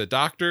it through the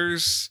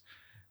doctors,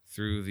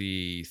 through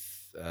the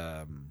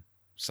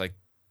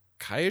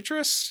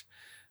psychiatrist,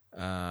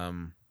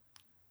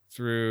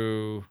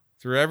 through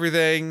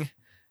everything,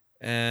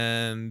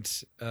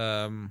 and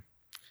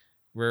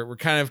we're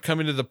kind of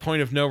coming to the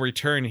point of no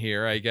return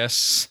here, I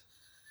guess.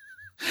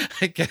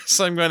 I guess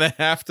I'm gonna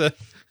have to.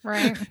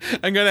 Right.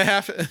 I'm gonna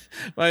have to.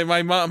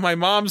 My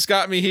mom's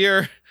got me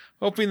here,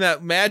 hoping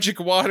that magic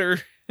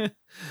water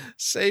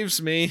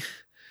saves me.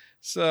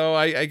 So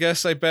I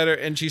guess I better.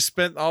 And she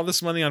spent all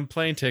this money on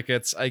plane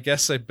tickets. I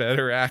guess I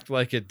better act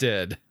like it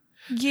did.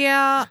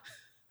 Yeah.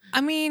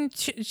 I mean,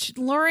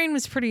 Lorraine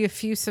was pretty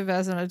effusive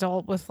as an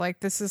adult with like,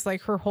 this is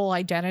like her whole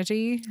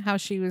identity, how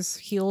she was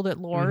healed at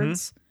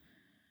Lourdes.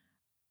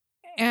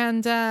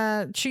 And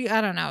I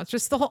don't know,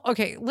 just the whole,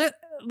 okay,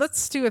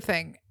 let's do a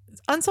thing.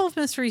 Unsolved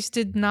Mysteries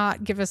did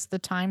not give us the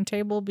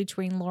timetable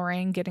between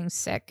Lorraine getting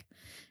sick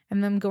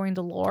and them going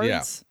to Lourdes.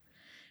 Yeah.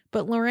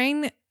 But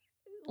Lorraine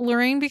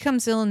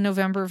becomes ill in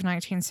November of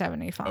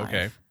 1975.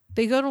 Okay.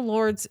 They go to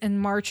Lourdes in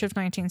March of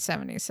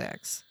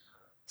 1976.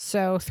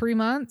 So 3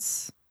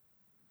 months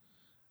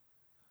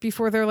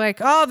before they're like,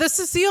 oh, this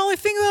is the only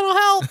thing that'll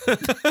help.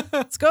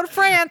 Let's go to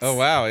France. Oh,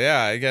 wow.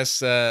 Yeah, I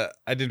guess I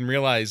didn't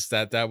realize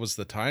that was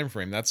the time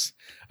frame.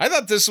 I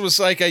thought this was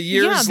like a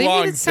years they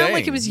long made it sound thing.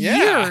 like it was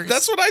yeah, years.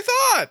 That's what I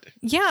thought.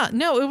 Yeah,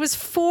 no, it was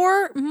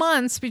 4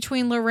 months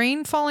between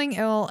Lorraine falling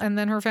ill and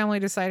then her family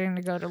deciding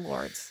to go to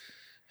Lourdes.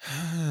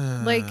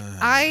 Like,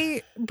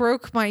 I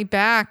broke my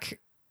back,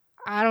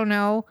 I don't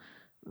know,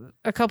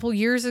 a couple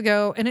years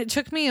ago, and it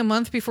took me a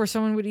month before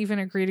someone would even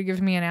agree to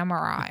give me an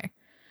MRI.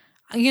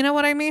 You know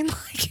what I mean?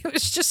 Like, it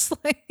was just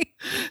like,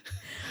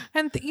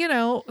 and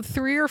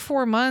 3 or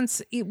 4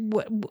 months.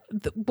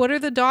 What are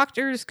the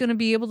doctors going to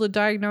be able to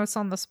diagnose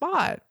on the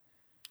spot?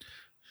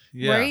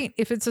 Yeah. Right?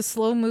 If it's a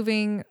slow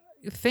moving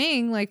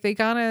thing, like, they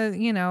gotta,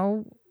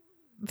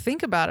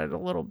 think about it a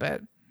little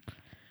bit.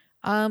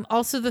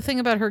 Also, the thing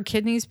about her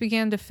kidneys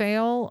began to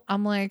fail.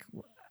 I'm like,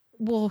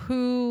 well,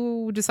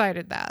 who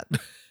decided that?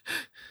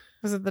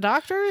 Was it the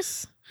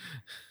doctors?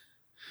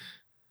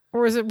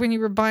 Or was it when you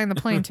were buying the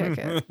plane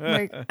ticket?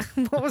 Like,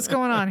 what was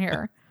going on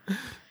here?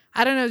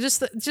 I don't know.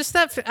 Just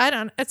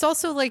that. It's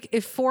also like,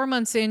 if 4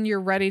 months in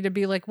you're ready to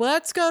be like, well,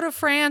 let's go to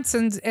France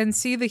and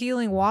see the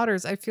healing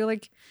waters. I feel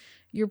like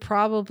you're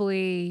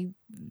probably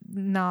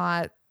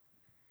not.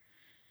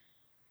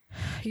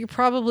 You're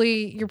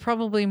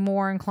probably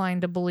more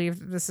inclined to believe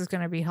that this is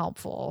going to be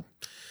helpful.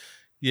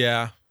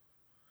 Yeah.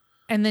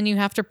 And then you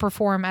have to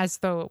perform as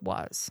though it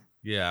was.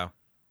 Yeah.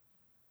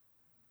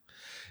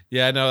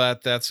 Yeah, no,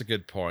 that's a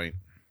good point.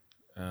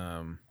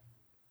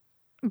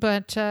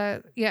 But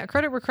yeah,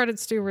 credit where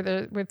credit's due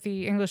with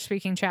the English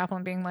speaking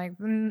chaplain being like,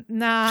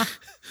 nah,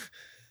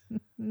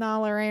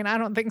 Lorraine, I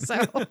don't think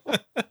so.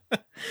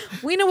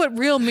 We know what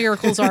real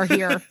miracles are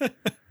here.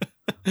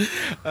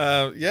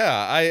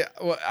 Yeah,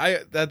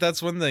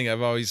 that's one thing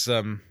I've always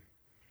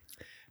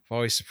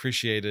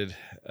appreciated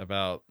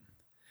about,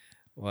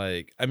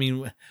 like, I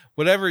mean,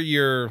 whatever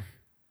your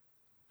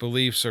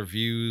beliefs or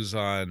views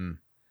on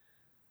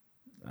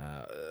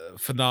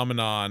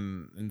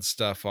phenomenon and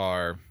stuff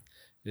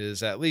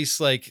is at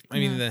least like, I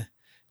mean, the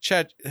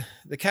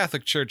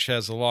Catholic Church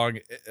has a long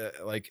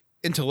like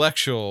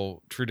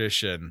intellectual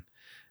tradition,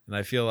 and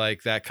I feel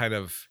like that kind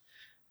of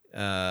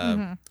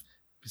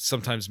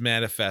sometimes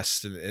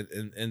manifests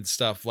and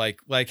stuff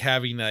like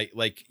having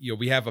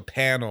we have a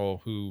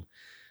panel who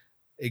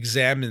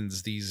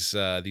examines these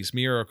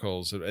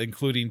miracles,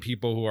 including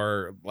people who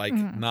are like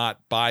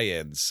not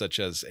buy-ins, such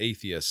as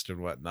atheists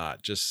and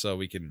whatnot, just so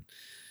we can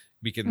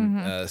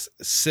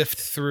sift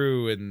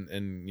through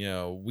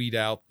and weed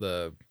out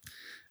the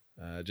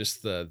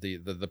just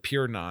the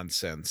pure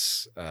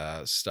nonsense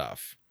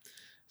stuff.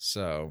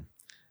 So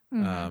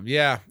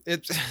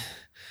it's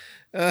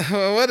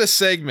what a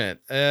segment.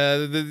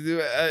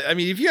 I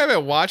mean, if you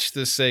haven't watched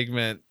this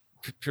segment,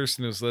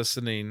 person who's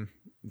listening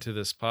to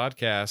this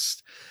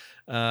podcast,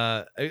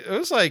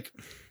 this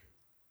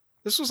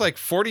was like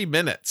 40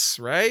 minutes,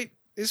 right?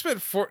 They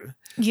spent 40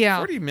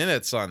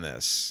 minutes on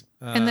this.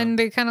 And then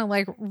they kind of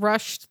like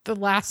rushed the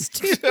last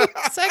two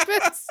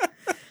segments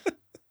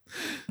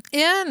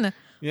in.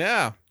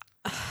 Yeah.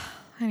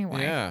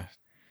 Anyway. Yeah.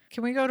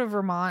 Can we go to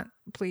Vermont,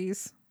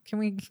 please? Can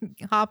we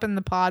hop in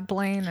the pod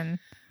plane and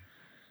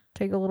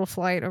take a little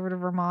flight over to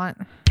Vermont?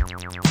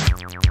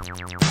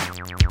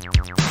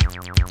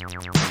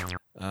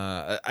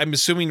 I'm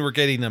assuming we're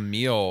getting a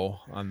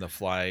meal on the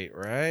flight,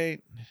 right?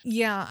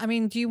 Yeah. I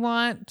mean, do you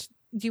want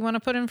to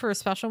put in for a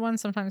special one?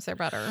 Sometimes they're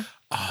better.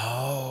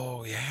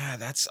 Oh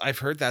yeah, I've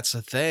heard that's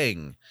a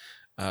thing.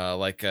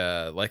 Ask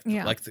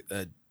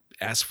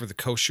for the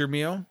kosher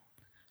meal.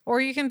 Or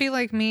you can be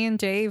like me and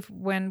Dave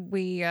when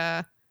we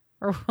or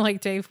like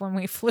Dave when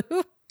we flew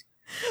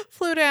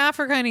to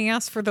Africa and he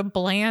asked for the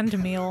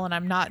bland meal, and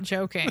I'm not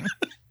joking.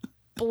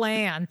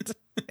 Bland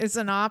is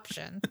an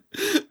option.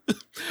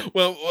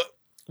 Well,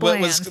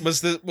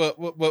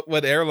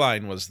 what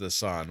airline was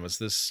this on? Was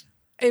this?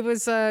 It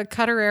was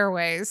Qatar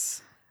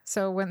Airways,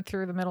 so it went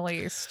through the Middle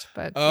East.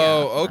 But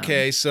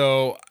okay,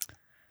 so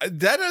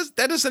that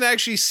doesn't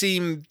actually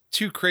seem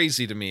too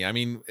crazy to me. I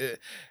mean,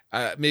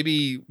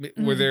 maybe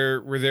were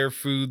there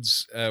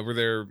foods, were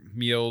there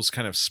meals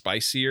kind of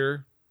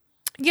spicier?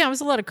 Yeah, it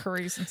was a lot of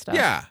curries and stuff.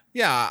 Yeah.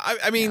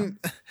 I mean,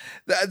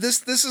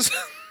 this is.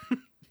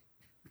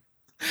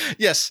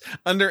 Yes,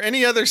 under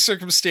any other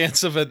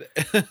circumstance of an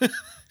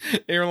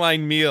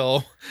airline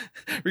meal,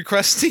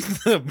 requesting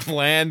the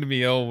bland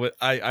meal,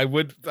 I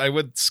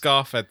would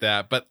scoff at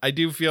that. But I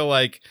do feel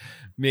like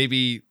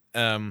maybe,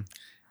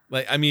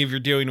 if you're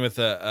dealing with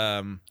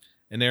an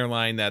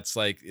airline that's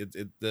like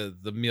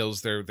the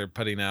meals they're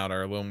putting out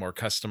are a little more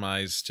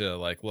customized to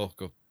like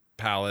local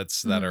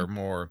palates that are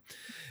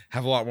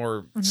have a lot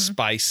more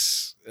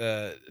spice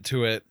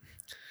to it.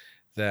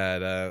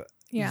 That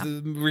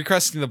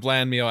requesting the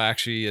bland meal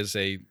actually is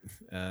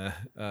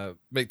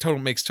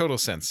makes total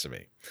sense to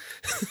me.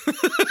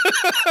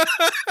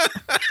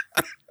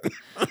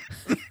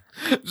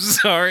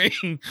 Sorry,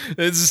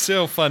 it's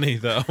still funny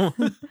though.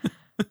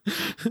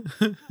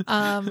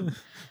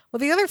 Well,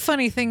 the other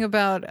funny thing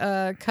about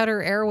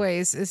Qatar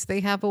Airways is they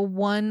have a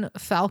 1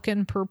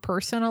 Falcon per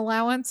person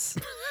allowance.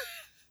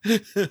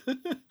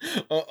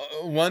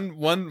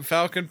 One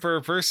Falcon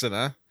per person,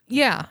 huh?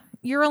 Yeah,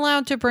 you're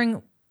allowed to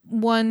bring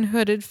 1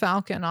 hooded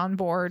Falcon on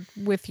board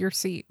with your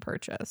seat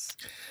purchase.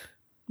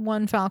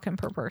 1 Falcon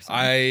per person.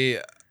 I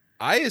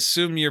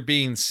assume you're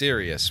being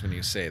serious when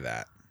you say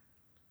that.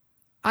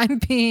 I'm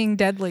being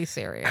deadly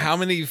serious. How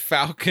many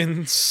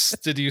Falcons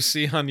did you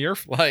see on your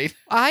flight?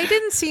 I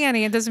didn't see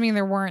any. It doesn't mean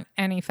there weren't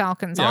any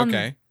Falcons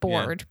on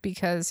board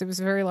because it was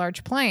a very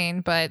large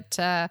plane. But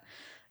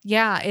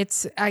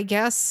it's, I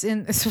guess,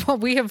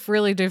 we have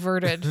really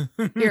diverted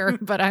here,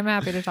 but I'm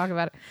happy to talk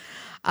about it.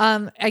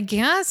 I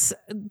guess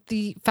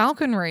the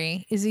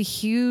falconry is a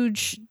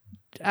huge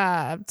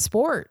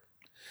sport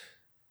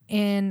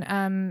in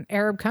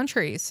Arab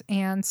countries.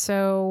 And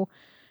so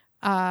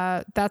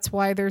that's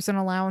why there's an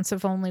allowance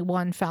of only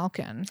 1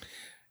 falcon.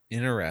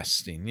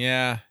 Interesting.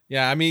 Yeah.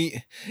 I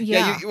mean,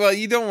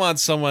 you don't want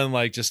someone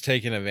like just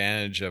taking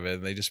advantage of it.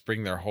 And they just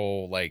bring their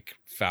whole like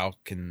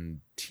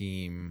falcon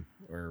team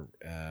or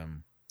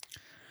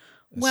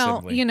well,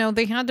 assembly.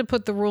 they had to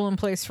put the rule in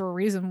place for a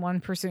reason, one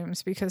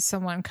presumes, because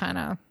someone kind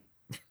of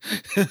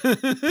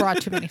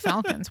brought too many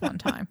falcons one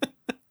time.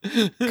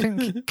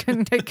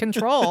 Couldn't take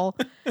control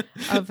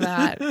of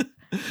that.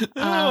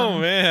 Oh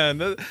man,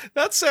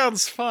 that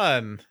sounds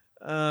fun.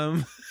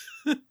 Though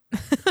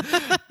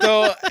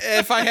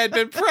if I had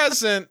been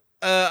present,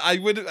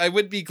 I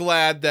would be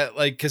glad that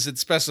because it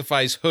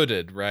specifies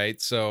hooded,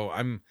 right? So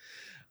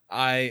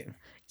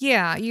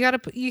yeah, you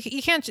gotta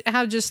you can't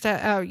have just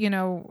a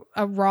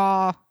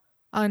raw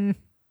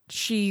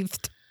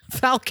unsheathed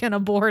falcon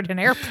aboard an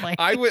airplane.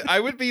 I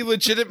would be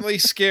legitimately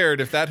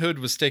scared if that hood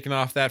was taken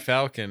off that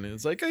falcon.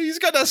 It's like, oh, he's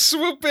gonna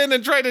swoop in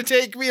and try to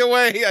take me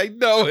away. I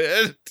know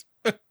it.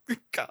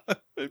 God,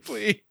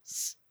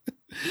 please.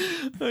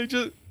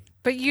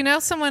 But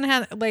someone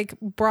had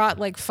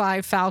brought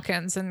 5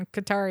 Falcons, and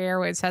Qatari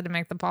Airways had to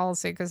make the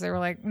policy because they were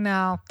like,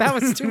 no, that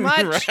was too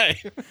much.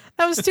 Right.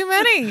 That was too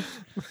many.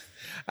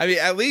 I mean,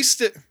 at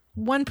least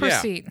one per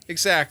seat.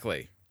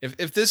 Exactly.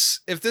 If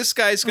this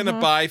guy's gonna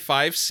buy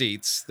 5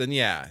 seats, then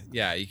yeah,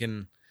 you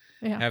can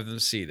have them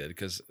seated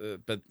because,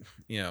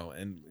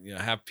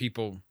 have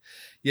people.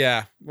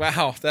 Yeah.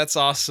 Wow. That's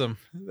awesome.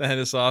 That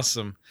is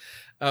awesome.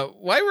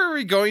 Why were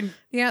we going?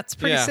 Yeah, it's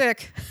pretty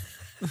sick.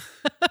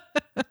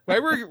 Why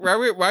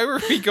were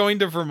we going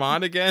to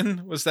Vermont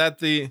again? Was that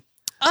the?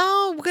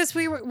 Oh, because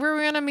we were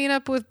going to meet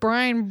up with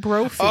Brian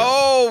Brophy.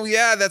 Oh,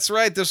 yeah, that's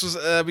right. This was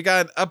we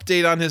got an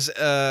update on his.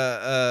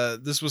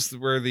 This was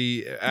where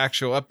the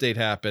actual update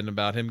happened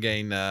about him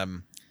getting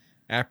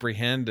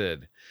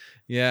apprehended.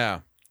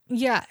 Yeah.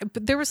 Yeah,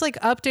 but there was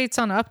updates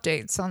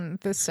on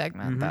this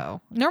segment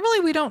though. Normally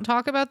we don't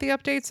talk about the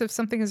updates if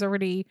something has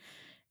already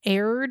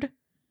aired,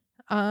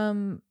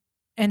 and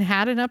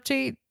had an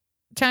update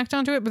tacked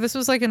onto it. But this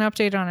was an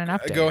update on an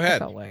update. Go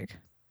ahead. I felt like.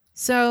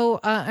 So,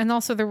 and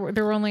also there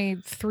were only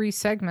 3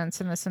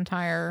 segments in this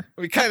entire.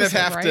 We kind of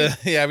have to,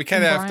 we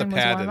kind of have to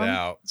pad it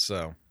out.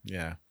 So,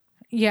 yeah.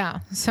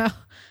 Yeah. So,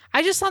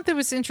 I just thought that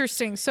was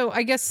interesting. So,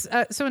 I guess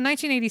so in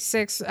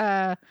 1986,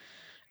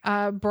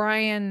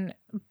 Brian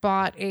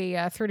bought a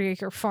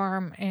 30-acre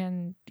farm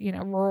in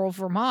rural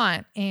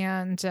Vermont,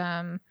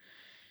 and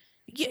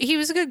he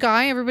was a good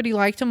guy. Everybody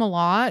liked him a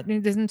lot, and he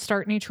didn't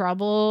start any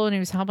trouble, and he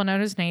was helping out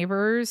his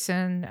neighbors,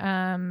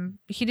 and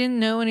he didn't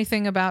know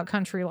anything about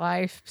country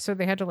life, so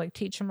they had to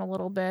teach him a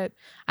little bit.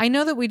 I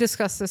know that we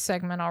discussed this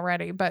segment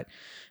already, but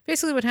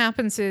basically what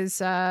happens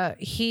is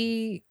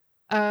he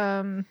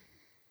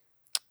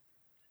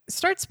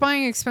starts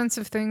buying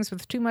expensive things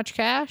with too much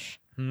cash.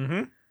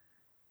 Mm-hmm.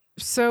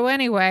 So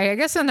anyway, I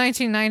guess in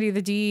 1990,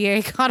 the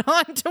DEA caught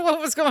on to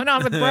what was going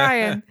on with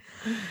Brian.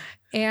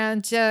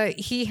 And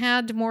he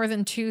had more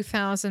than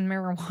 2,000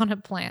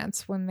 marijuana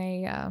plants when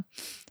they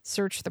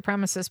searched the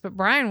premises, but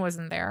Brian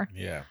wasn't there.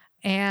 Yeah.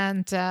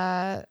 And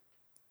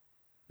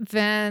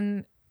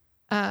then,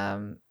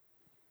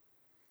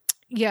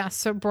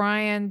 so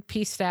Brian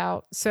pieced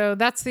out. So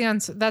that's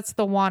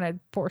the wanted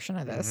portion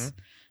of this,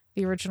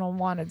 the original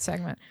wanted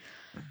segment.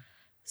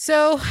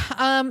 So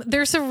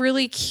there's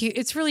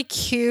it's really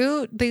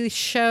cute. They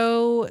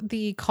show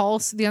the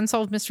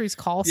Unsolved Mysteries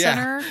call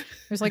center.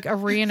 There's a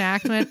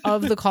reenactment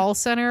of the call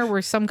center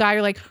where some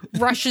guy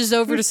rushes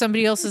over to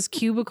somebody else's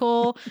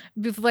cubicle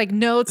with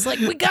notes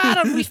we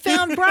got him, we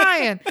found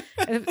Brian.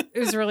 It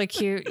was really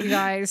cute, you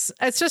guys.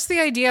 It's just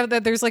the idea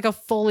that there's a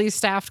fully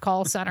staffed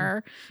call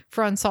center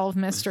for Unsolved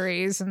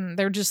Mysteries, and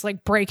they're just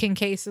breaking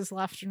cases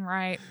left and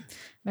right.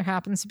 There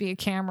happens to be a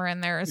camera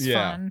in there. It's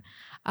fun.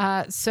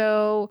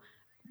 So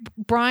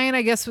Brian,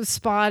 I guess, was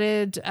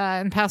spotted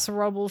in Paso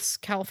Robles,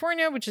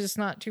 California, which is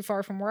not too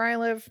far from where I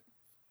live.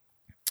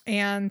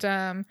 And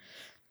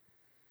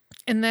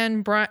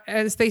then,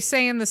 as they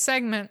say in the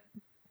segment,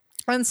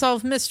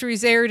 Unsolved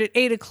Mysteries aired at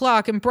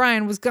 8:00, and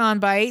Brian was gone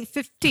by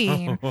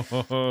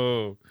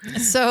 8:15.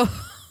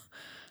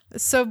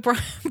 So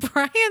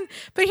Brian,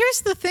 but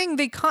here's the thing: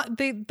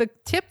 the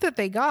tip that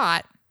they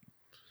got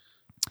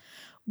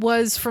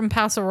was from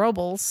Paso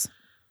Robles.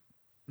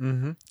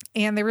 Mm-hmm.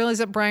 And they realized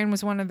that Brian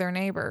was one of their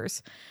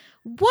neighbors.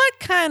 What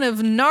kind of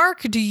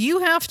narc do you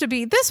have to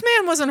be? This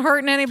man wasn't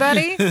hurting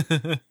anybody.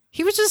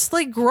 He was just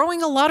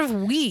growing a lot of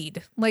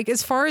weed.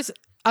 As far as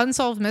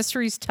Unsolved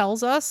Mysteries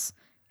tells us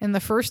in the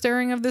first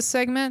airing of this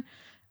segment,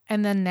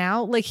 and then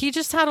now, he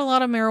just had a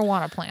lot of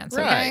marijuana plants.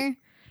 Okay. Right.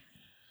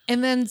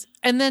 And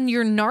then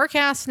your narc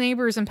ass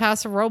neighbors in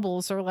Paso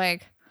Robles are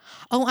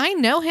oh, I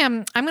know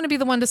him. I'm going to be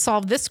the one to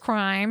solve this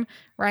crime.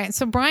 Right.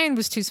 So Brian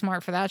was too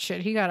smart for that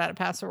shit. He got out of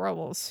Paso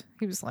Robles.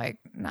 He was like,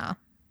 nah,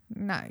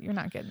 you're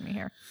not getting me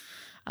here.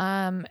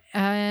 And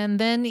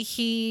then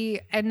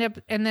and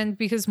then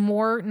because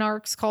more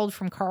narcs called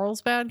from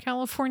Carlsbad,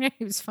 California,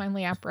 he was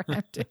finally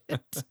apprehended.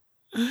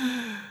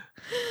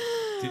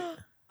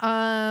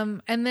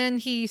 And then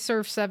he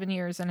served 7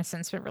 years and has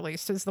since been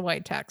released is the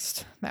white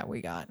text that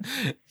we got.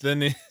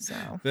 Then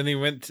he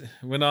went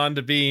on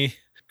to be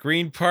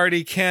Green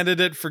Party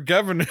candidate for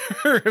governor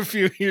a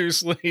few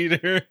years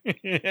later.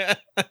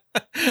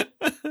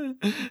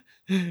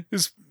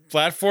 His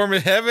platform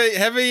had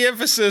heavy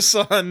emphasis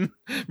on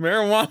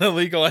marijuana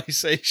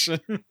legalization.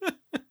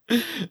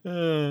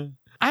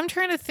 I'm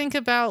trying to think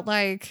about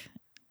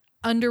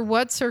under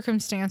what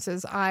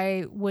circumstances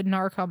I would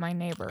narc on my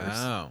neighbors.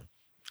 Oh.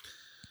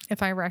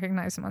 If I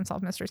recognize some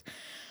Unsolved Mysteries.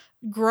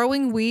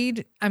 Growing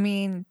weed, I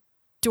mean,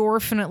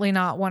 definitely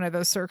not one of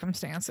those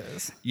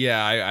circumstances.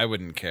 Yeah, I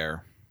wouldn't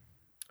care.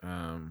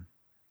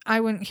 I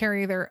wouldn't care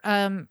either.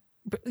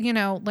 But,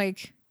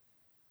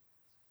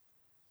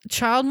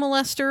 child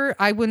molester,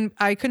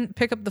 I couldn't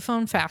pick up the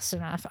phone fast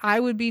enough. I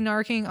would be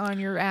narking on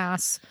your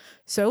ass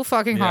so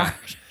fucking hard.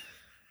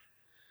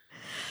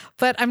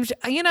 But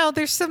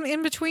there's some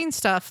in between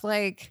stuff.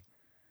 I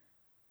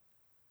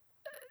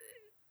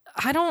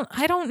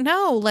don't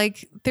know.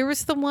 There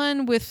was the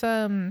one with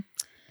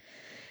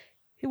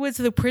It was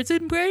the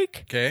Prison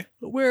Break Okay.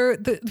 where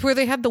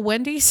they had the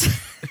Wendy's.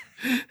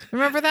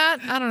 Remember that?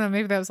 I don't know.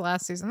 Maybe that was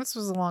last season. This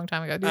was a long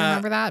time ago. Do you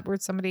remember that? Where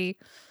somebody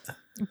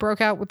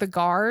broke out with the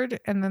guard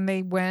and then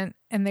they went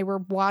and they were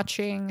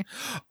watching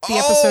the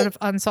episode of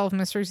Unsolved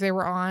Mysteries they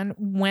were on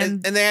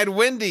when and they had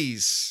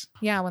Wendy's.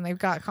 Yeah, when they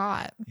got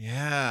caught.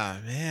 Yeah,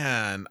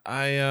 man.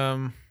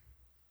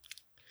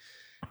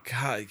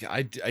 God,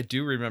 I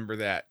do remember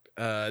that.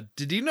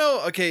 Did you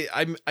know? Okay,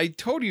 I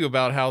told you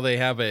about how they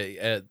have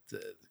they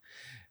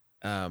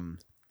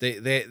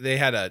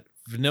had a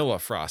vanilla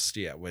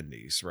Frosty at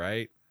Wendy's,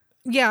 right?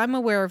 Yeah, I'm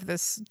aware of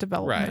this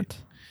development.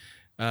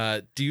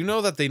 Right. Do you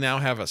know that they now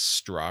have a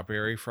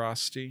strawberry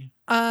Frosty?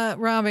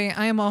 Robbie,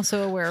 I am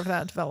also aware of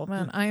that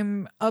development.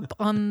 I'm up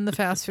on the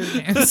fast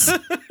food news.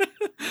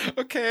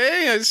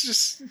 Okay, it's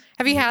just.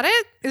 Have you had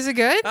it? Is it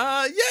good?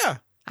 Yeah.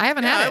 I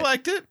haven't had it. I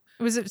liked it.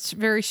 Was it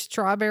very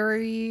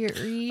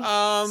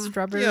strawberry-y?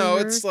 Strawberry.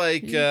 It's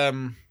like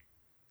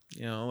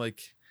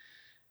like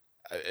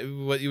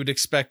what you would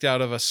expect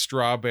out of a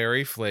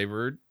strawberry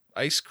flavored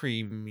ice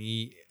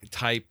creamy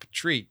type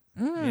treat.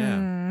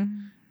 Yeah.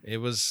 It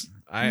was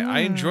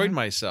I enjoyed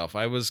myself.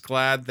 I was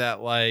glad that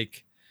I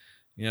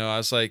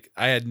was like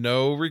I had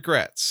no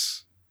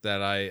regrets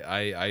that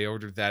I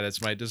ordered that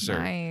as my dessert.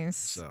 Nice.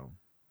 So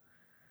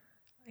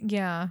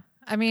yeah.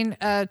 I mean,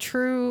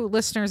 true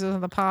listeners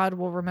of the pod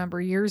will remember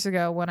years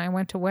ago when I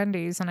went to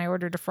Wendy's and I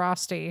ordered a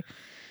Frosty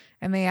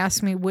and they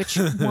asked me which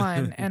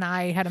one and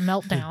I had a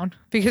meltdown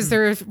because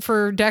there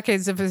for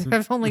decades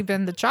have only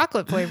been the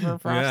chocolate flavor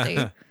of Frosty.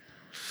 Yeah.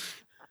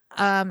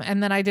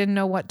 And then I didn't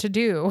know what to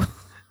do.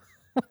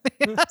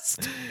 They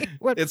asked me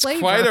what it's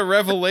flavor. quite a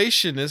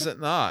revelation, is it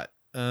not?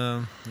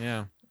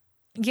 Yeah.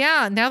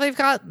 Yeah, now they've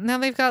got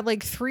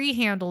like 3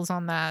 handles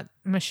on that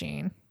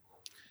machine.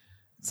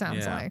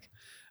 Sounds like.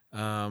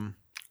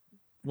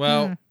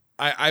 Well,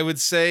 I would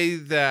say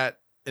that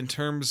in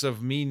terms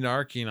of me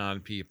narking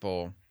on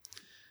people,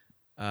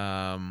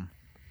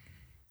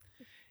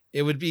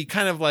 it would be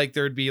kind of like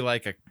there'd be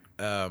like a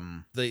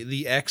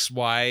the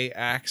XY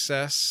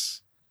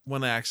axis.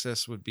 One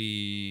axis would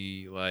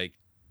be like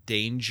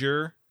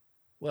danger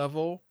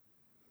level.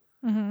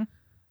 Mm-hmm.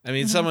 I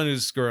mean, someone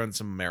who's growing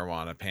some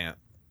marijuana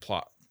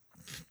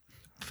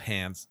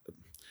plants,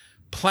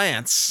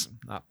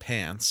 not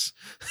pants.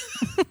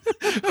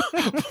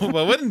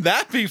 Well, wouldn't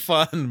that be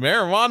fun?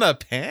 Marijuana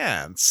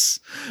pants.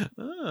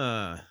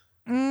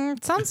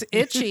 Sounds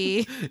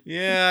itchy.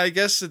 Yeah, I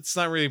guess it's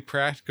not really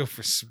practical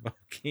for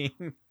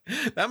smoking.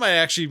 That might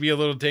actually be a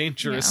little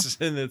dangerous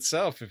in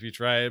itself if you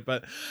try it.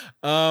 But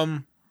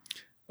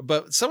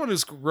someone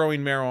who's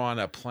growing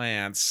marijuana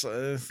plants,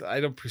 I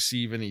don't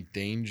perceive any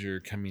danger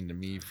coming to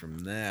me from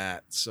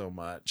that so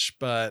much.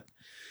 But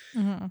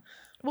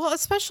well,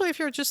 especially if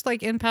you're just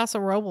like in Paso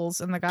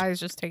Robles and the guy is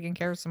just taking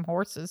care of some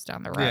horses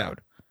down the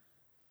road.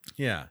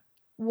 Yeah.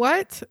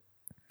 What?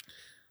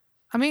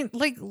 I mean,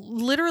 like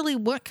literally,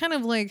 what kind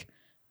of like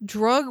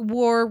drug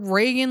war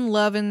Reagan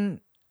loving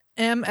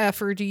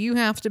MFer do you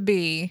have to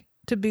be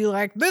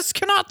like, this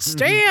cannot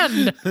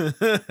stand?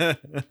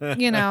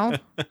 You know?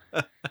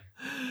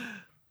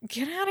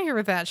 Get out of here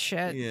with that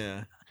shit.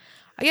 Yeah.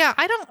 Yeah,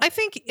 I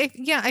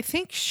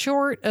think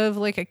short of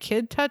like a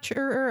kid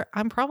toucher,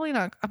 I'm probably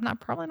not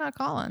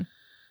calling.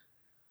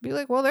 Be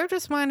like, well, they're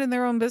just minding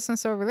their own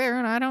business over there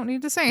and I don't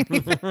need to say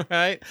anything.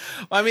 Right.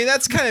 Well, I mean,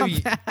 that's kind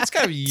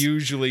of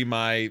usually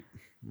my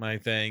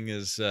thing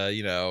is,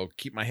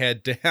 keep my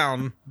head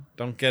down,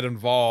 don't get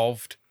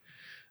involved.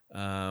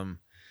 I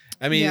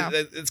mean,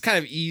 it's kind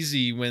of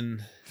easy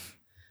when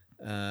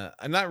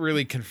I'm not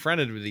really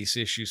confronted with these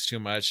issues too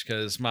much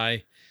because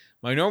my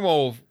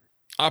normal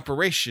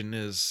operation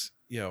is,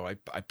 I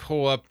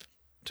pull up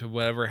to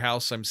whatever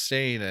house I'm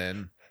staying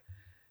in,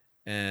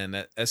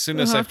 and as soon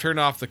as I've turned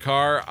off the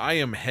car, I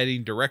am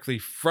heading directly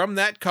from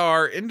that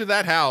car into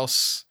that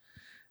house.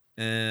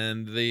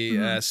 And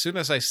as soon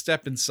as I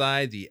step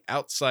inside, the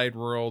outside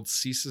world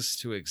ceases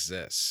to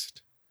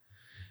exist.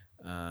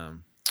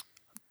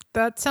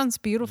 That sounds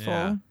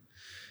beautiful.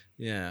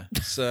 Yeah.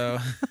 So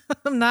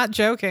I'm not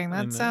joking.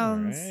 That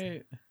sounds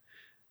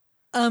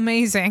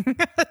amazing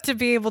to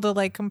be able to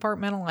like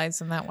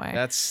compartmentalize in that way.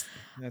 That's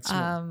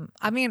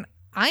I mean,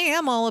 I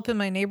am all up in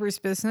my neighbor's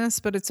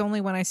business, but it's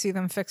only when I see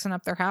them fixing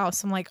up their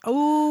house. I'm like,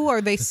 oh, are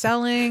they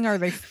selling? Are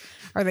they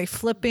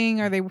flipping?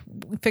 Are they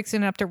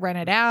fixing it up to rent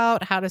it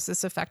out? How does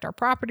this affect our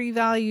property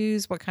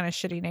values? What kind of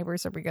shitty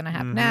neighbors are we going to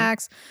have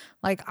next?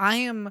 Like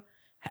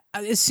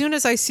as soon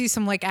as I see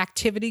some like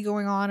activity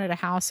going on at a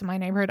house in my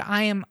neighborhood,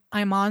 I'm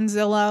on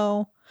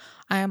Zillow.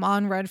 I am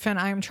on Redfin.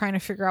 I am trying to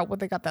figure out what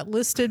they got that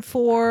listed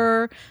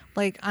for.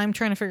 Like I'm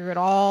trying to figure it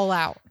all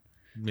out.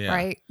 Yeah.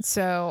 Right.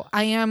 So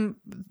I am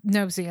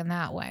nosy in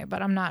that way,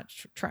 but I'm not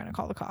trying to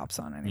call the cops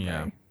on anybody.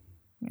 Yeah.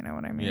 You know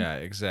what I mean? Yeah,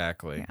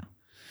 exactly.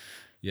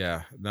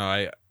 Yeah. No,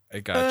 I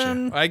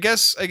gotcha. I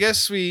guess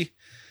we,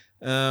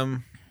 you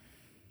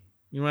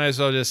might as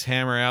well just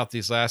hammer out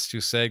these last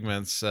 2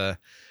 segments.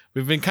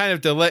 We've been kind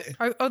of delayed.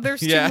 Oh, there's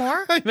 2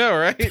 more? I know,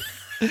 right?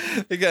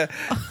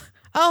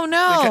 Oh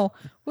no.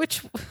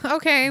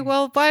 Okay,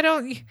 well, why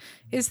don't you,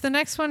 is the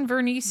next one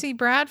Vernice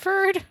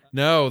Bradford?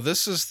 No,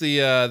 this is the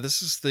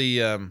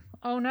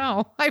Oh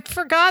no. I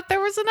forgot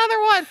there was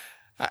another one.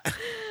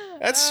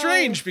 that's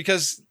strange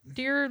because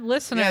Dear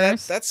listeners. yeah,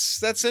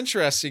 that's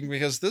interesting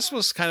because this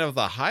was kind of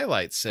the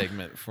highlight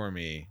segment for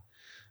me.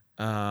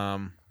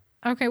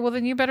 Okay, well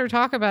then you better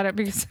talk about it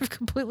because I've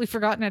completely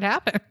forgotten it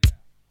happened.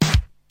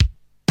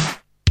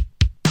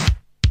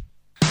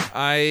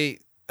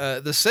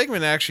 The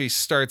segment actually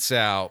starts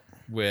out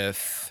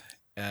with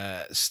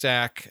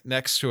Stack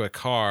next to a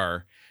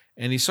car,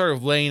 and he's sort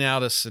of laying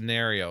out a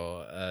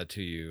scenario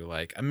to you.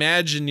 Like,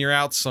 imagine you're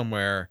out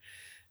somewhere,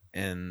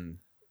 and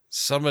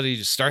somebody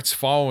just starts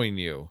following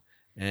you,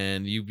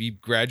 and you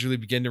gradually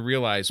begin to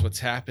realize what's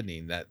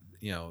happening. That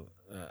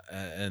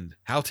and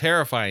how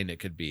terrifying it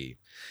could be.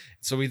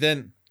 So we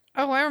then.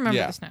 Oh, I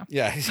remember this now.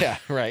 Yeah,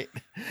 right.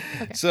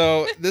 Okay.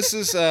 So this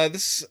is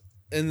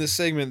in this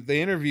segment,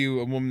 they interview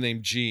a woman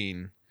named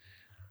Jean,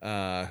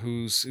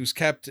 who's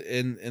kept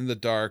in the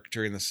dark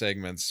during the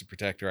segments to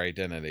protect her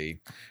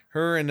identity.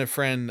 Her and a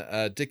friend,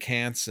 Dick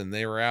Hansen,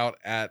 they were out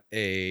at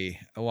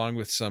along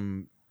with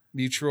some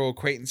mutual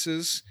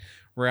acquaintances,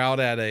 were out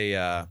at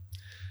a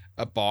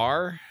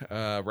bar,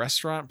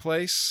 restaurant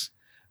place,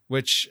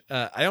 which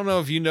I don't know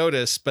if you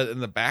noticed, but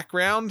in the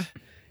background,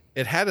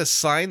 it had a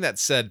sign that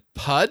said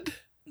 "Pud."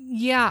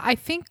 Yeah, I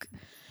think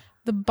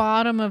the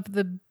bottom of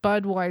the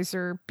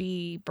Budweiser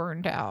B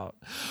burned out,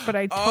 but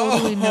I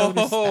totally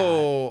noticed that.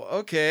 Oh,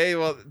 okay.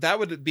 Well, that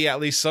would be at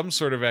least some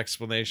sort of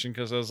explanation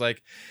because I was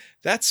like,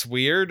 that's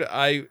weird.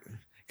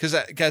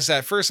 Because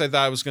at first I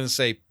thought I was going to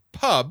say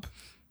pub,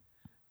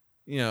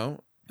 Yeah,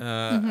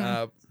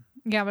 but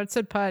it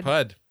said Pud.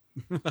 Pud.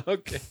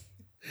 Okay.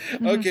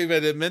 Okay,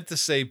 but it meant to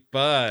say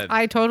bud.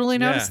 I totally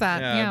noticed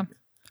that. Yeah.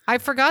 I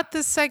forgot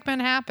this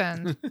segment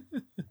happened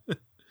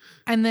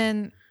and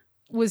then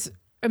was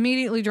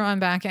immediately drawn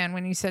back in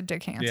when you said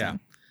Dick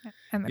Hansen.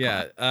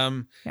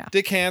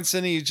 Dick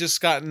Hansen, he'd just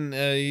gotten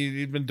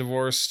he'd been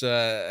divorced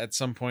at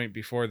some point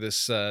before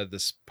this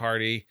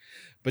party,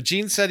 but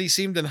Gene said he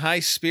seemed in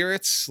high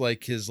spirits,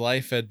 like his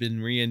life had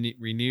been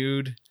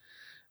renewed.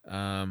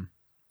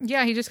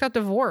 Yeah, he just got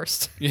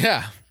divorced.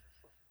 Yeah.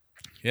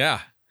 Is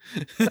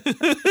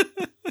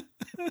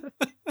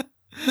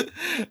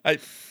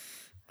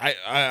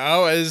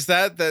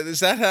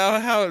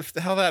that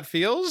how that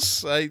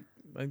feels? I'm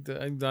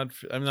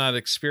not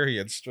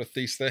experienced with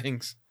these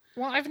things.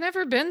 Well, I've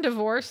never been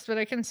divorced, but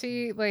I can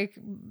see like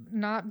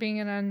not being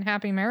in an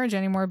unhappy marriage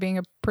anymore being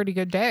a pretty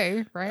good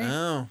day, right?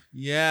 Oh,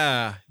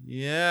 yeah,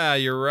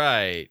 you're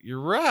right.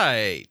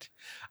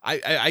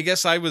 I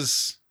guess I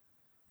was,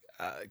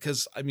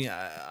 because I mean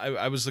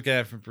I was looking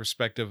at it from the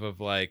perspective of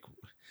like,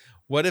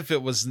 what if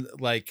it was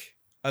like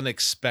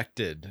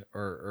unexpected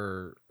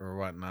or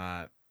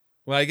whatnot.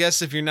 Well, I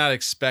guess if you're not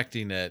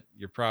expecting it,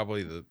 you're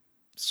probably the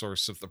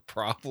source of the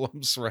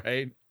problems,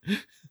 right?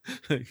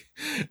 like,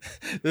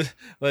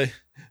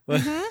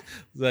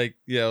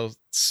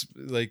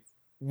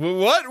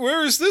 what?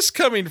 Where is this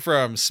coming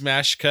from?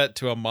 Smash cut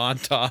to a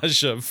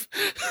montage of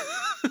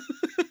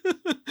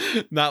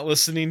not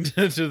listening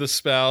to the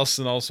spouse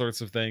and all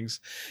sorts of things.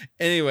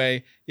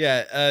 Anyway,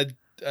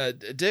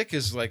 Dick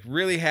is like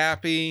really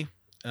happy.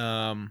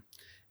 Then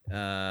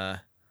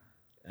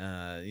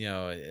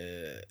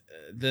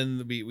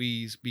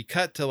we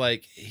cut to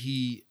like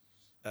he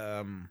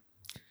and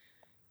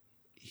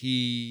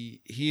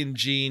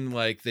Gene,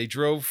 like they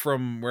drove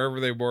from wherever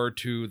they were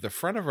to the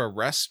front of a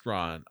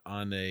restaurant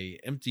on a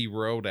empty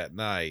road at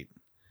night.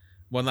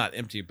 Well, not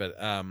empty, but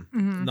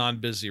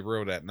non-busy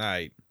road at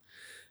night.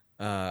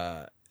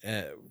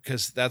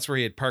 Because that's where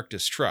he had parked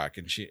his truck,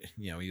 and he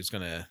was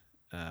gonna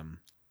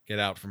get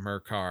out from her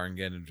car and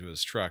get into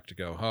his truck to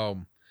go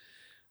home.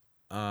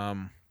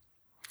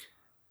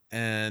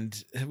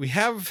 And we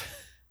have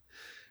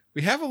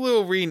a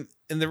little in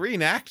the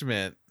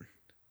reenactment.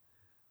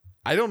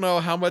 I don't know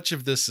how much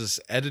of this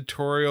is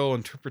editorial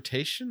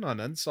interpretation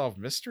on Unsolved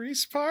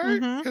Mysteries part,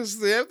 because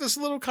they have this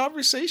little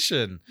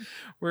conversation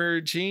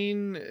where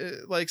Gene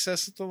like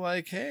says something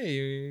like, "Hey,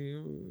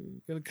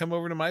 you gonna come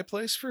over to my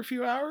place for a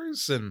few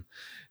hours?" And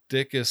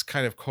Dick is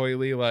kind of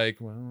coyly like,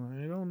 "Well,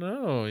 I don't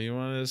know. You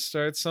want to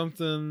start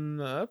something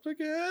up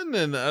again?"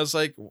 And I was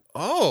like,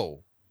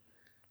 "Oh."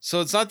 So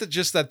it's not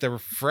just that they're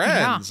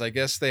friends. Yeah. I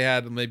guess they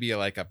had maybe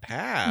like a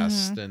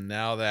past, and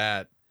now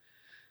that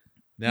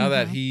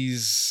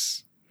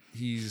he's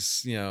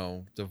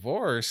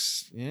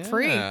divorced,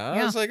 free.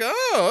 I was like,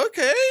 oh,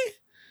 okay.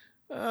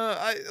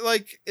 I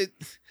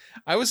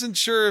wasn't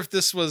sure if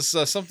this was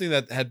something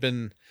that had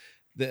been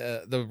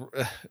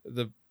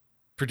the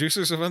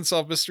producers of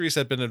Unsolved Mysteries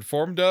had been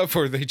informed of,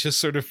 or they just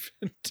sort of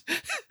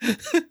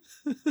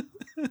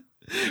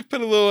put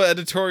a little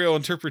editorial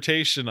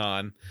interpretation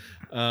on.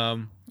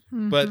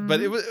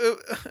 But it was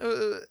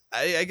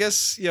I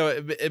guess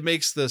it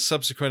makes the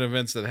subsequent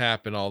events that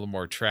happen all the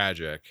more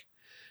tragic,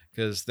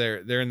 because they're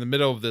in the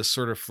middle of this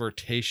sort of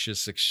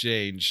flirtatious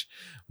exchange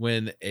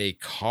when a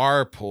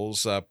car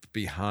pulls up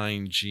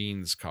behind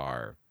Gene's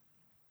car.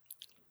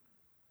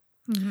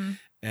 Mm-hmm.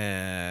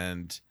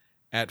 And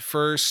at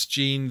first,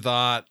 Jean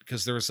thought,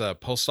 because there was a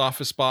post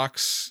office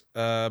box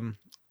near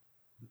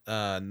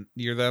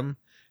them,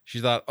 she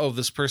thought, oh,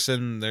 this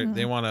person,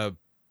 they want to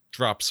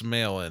drop some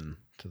mail in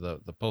to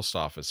the post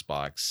office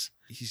box.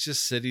 He's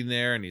just sitting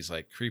there and he's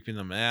like creeping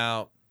them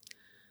out.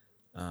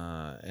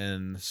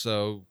 And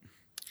so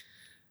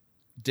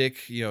Dick,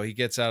 he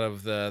gets out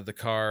of the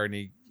car and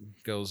he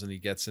goes and he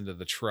gets into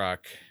the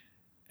truck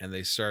and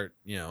they start,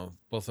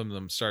 both of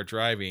them start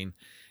driving,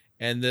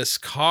 and this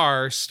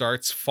car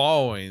starts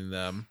following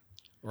them,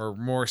 or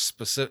more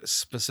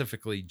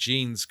specifically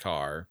Jean's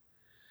car.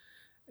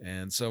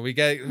 And so we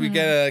get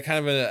a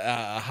kind of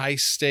a high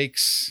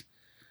stakes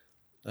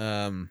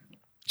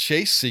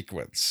chase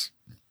sequence.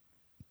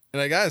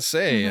 And I gotta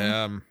say,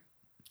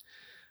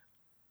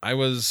 I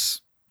was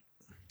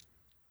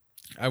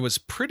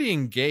pretty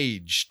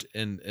engaged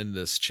in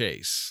this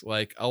chase.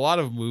 Like a lot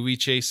of movie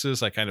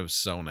chases, I kind of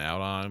zone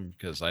out on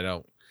because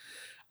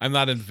I'm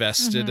not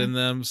invested in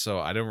them, so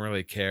I don't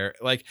really care.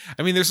 Like,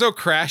 I mean, there's no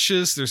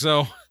crashes, there's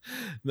no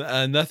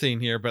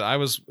nothing here, but I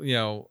was,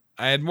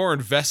 I had more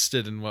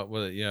invested in what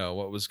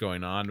was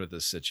going on with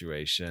this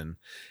situation.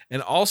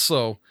 And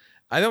also,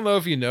 I don't know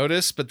if you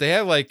noticed, but they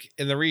have, like,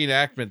 in the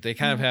reenactment, they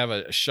kind of have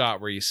a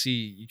shot where you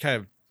kind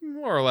of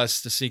more or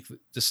less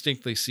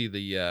distinctly see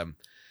the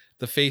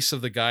face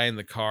of the guy in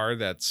the car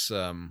that's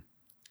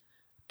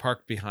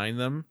parked behind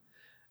them.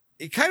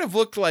 It kind of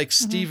looked like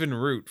Stephen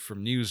Root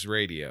from News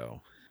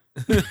Radio.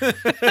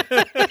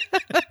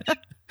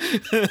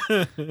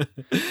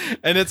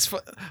 And it's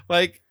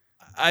like,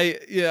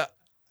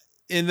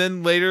 and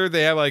then later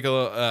they have like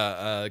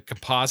a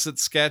composite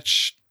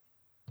sketch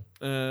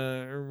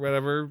or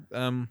whatever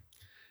done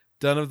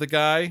of the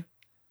guy,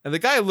 and the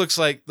guy looks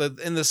like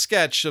in the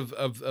sketch of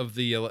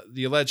the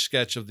alleged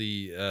sketch of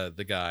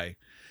the guy,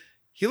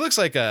 he looks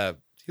like a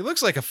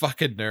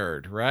fucking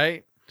nerd,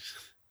 right?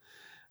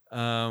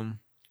 Yeah,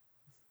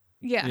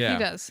 he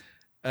does.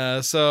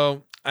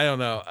 So I don't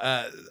know.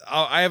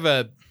 I have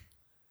a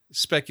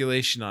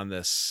speculation on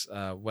this,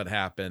 what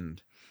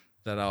happened,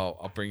 that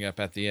I'll bring up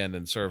at the end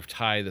and sort of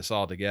tie this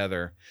all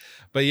together.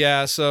 But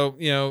yeah, so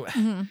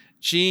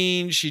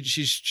Jean, she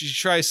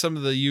tries some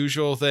of the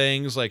usual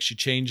things, like she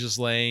changes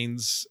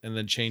lanes and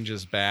then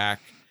changes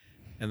back,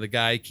 and the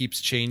guy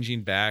keeps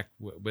changing back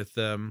with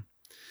them.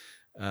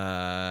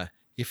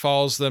 He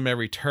follows them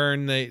every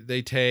turn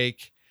they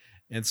take.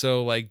 And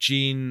so, like,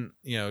 Jean,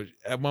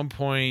 at one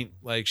point,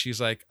 like, she's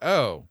like,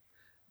 oh,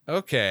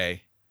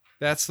 okay,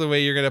 that's the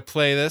way you're going to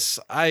play this.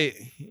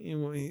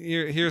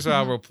 Here's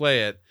how we'll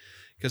play it.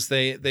 Because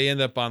they end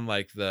up on,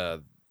 like,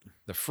 the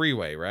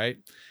freeway, right?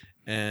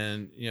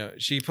 And,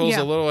 she pulls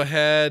a little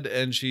ahead,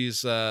 and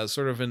she's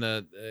sort of in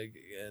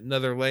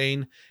another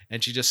lane,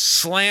 and she just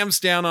slams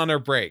down on her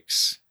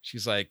brakes.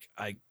 She's like,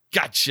 I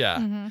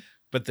gotcha.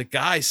 But the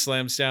guy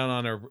slams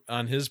down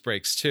on his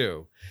brakes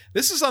too.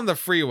 This is on the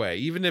freeway.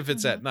 Even if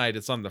it's at night,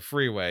 it's on the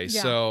freeway.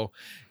 Yeah. So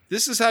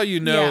this is how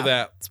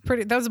that it's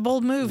pretty. That was a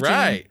bold move,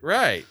 right? Jean.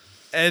 Right.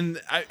 And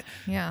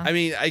I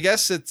mean, I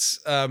guess it's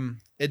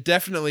it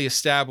definitely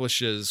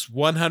establishes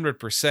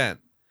 100%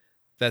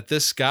 that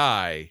this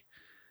guy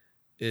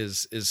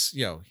is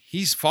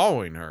he's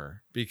following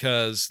her,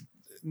 because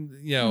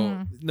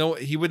no,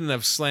 he wouldn't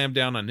have slammed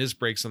down on his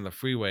brakes on the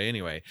freeway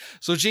anyway.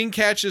 So Jean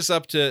catches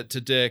up to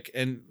Dick,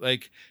 and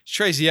like she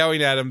tries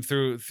yelling at him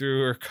through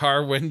her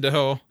car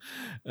window,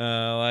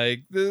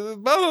 like blah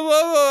blah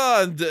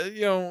blah, and,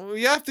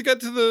 you have to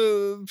get to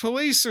the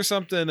police or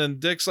something.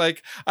 And Dick's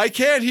like, I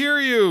can't hear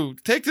you.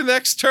 Take the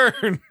next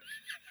turn.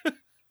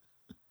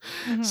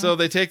 So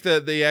they take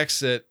the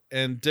exit,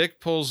 and Dick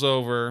pulls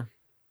over.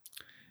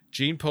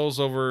 Jean pulls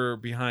over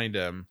behind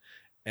him.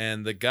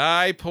 And the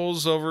guy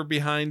pulls over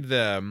behind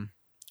them,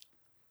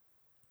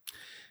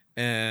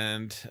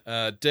 and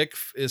Dick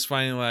is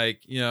finally like,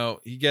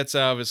 he gets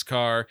out of his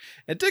car,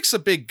 and Dick's a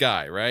big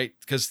guy, right?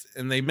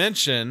 And they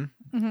mention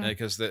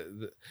because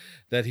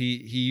that he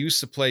used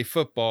to play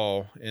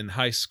football in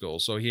high school,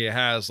 so he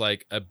has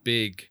like a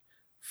big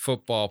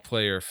football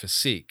player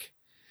physique.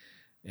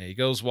 And he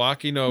goes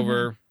walking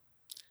over,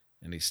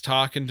 and he's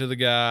talking to the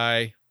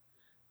guy,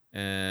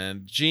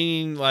 and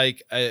Jean,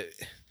 like,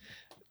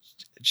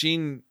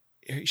 Jean,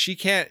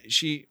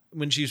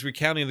 when she's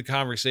recounting the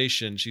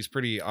conversation, she's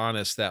pretty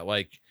honest that,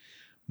 like,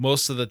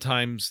 most of the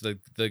times the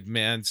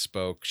man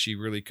spoke, she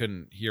really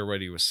couldn't hear what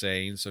he was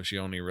saying, so she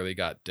only really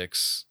got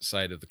Dick's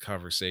side of the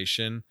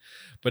conversation.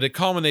 But it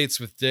culminates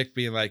with Dick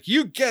being like,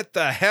 you get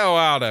the hell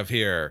out of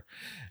here.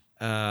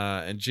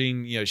 And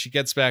Jean, she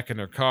gets back in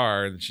her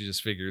car, and she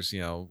just figures,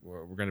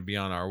 we're going to be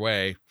on our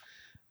way.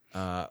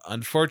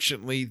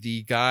 Unfortunately,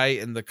 the guy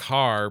in the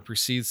car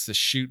proceeds to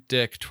shoot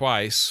Dick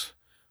twice.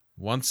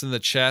 Once in the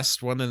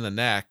chest, once in the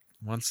neck.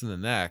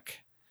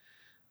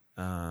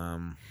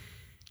 And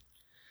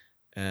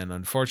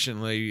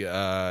unfortunately,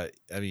 I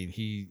mean,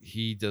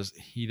 he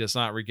does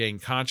not regain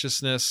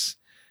consciousness,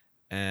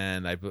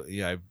 and I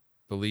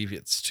believe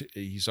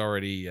he's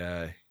already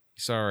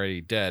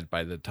dead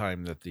by the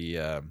time that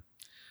the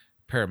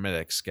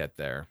paramedics get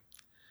there.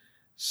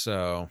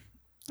 So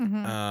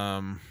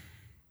Mm-hmm.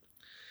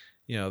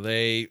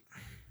 They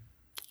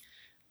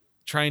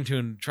trying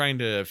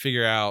to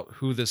figure out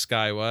who this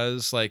guy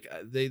was. Like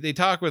they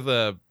talk with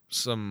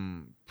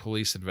some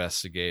police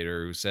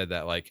investigator who said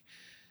that like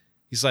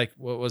he's like,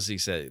 what was he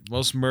said?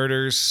 Most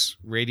murders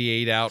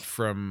radiate out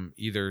from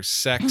either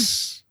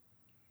sex,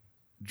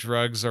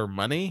 drugs, or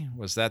money.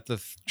 Was that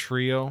the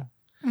trio?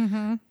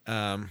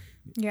 Mm-hmm.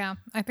 Yeah,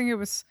 I think it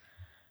was.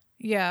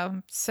 Yeah,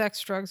 sex,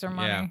 drugs, or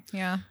money.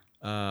 Yeah.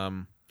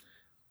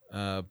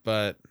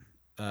 But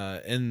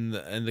in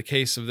the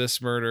case of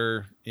this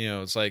murder,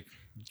 it's like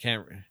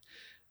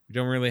we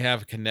don't really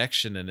have a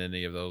connection in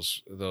any of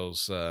those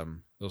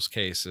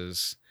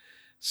cases.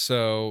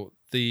 So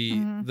the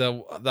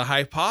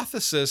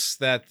hypothesis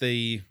that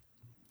the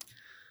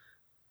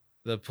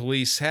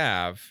police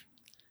have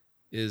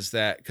is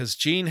that because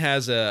Gene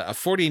has a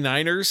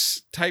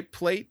 49ers type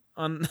plate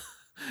on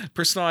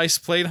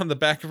personalized plate on the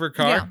back of her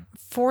car. Yeah,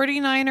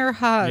 49er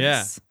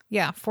hugs.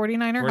 Yeah,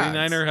 49er hugs.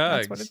 49er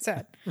hugs. That's what it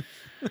said.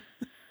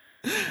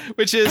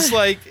 Which is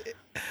like,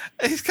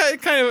 it's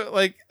kind of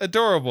like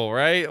adorable,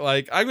 right?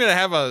 Like I'm gonna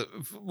have a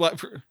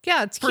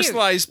it's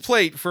personalized cute.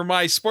 plate for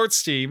my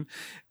sports team,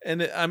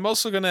 and I'm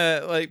also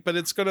gonna but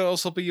it's gonna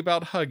also be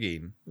about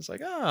hugging. It's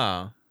like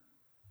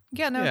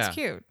It's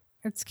cute.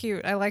 It's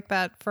cute. I like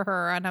that for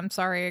her, and I'm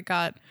sorry it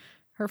got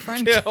her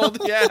friend killed.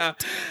 killed. Yeah,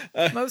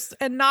 most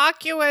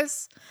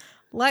innocuous.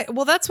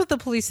 Well, that's what the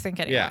police think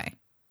anyway.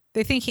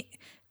 Yeah.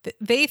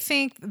 They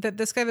think that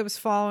this guy that was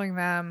following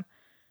them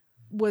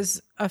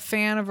was a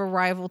fan of a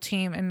rival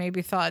team and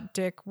maybe thought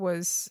Dick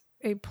was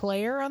a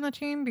player on the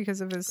team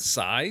because of his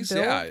size.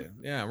 build.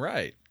 Yeah,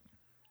 right.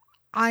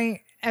 And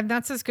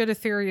that's as good a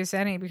theory as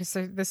any because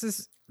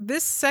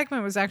this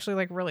segment was actually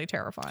like really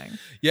terrifying.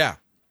 Yeah.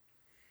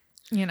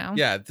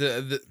 Yeah.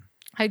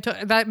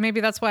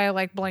 Maybe that's why I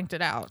like blanked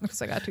it out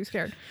because I got too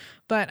scared.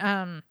 But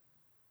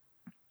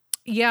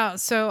yeah,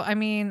 so I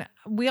mean,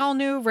 we all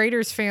knew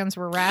Raiders fans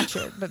were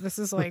ratchet, but this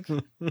is like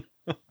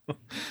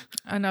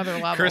another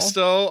level.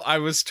 Crystal, I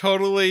was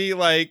totally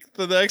like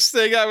the next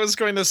thing I was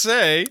going to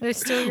say Did I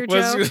steal your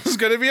joke? was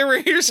going to be a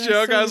Raiders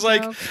joke. I was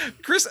like, joke?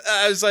 Chris,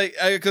 I was like,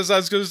 because I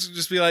was going to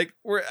just be like,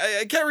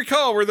 I can't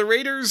recall. Were the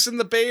Raiders in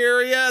the Bay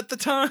Area at the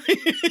time?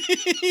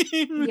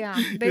 Yeah,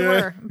 they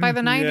were by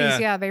the 90s.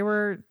 Yeah, they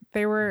were.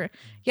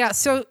 Yeah,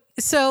 so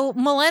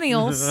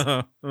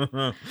millennials.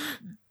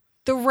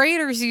 The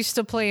Raiders used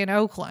to play in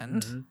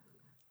Oakland. Mm-hmm.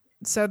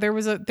 So there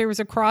was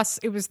a cross.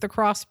 It was the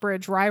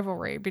cross-bridge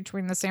rivalry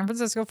between the San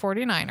Francisco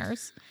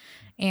 49ers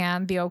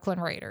and the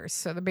Oakland Raiders.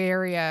 So the Bay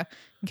Area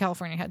in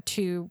California had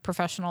two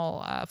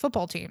professional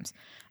football teams.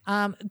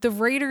 The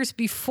Raiders,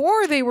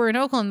 before they were in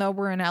Oakland, though,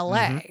 were in LA.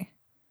 Mm-hmm.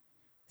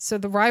 So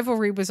the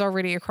rivalry was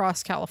already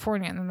across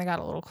California, and then they got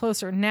a little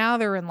closer. Now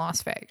they're in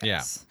Las Vegas.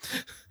 Yeah.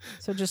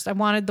 So I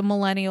wanted the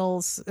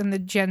millennials and the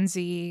Gen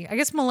Z. I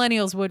guess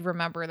millennials would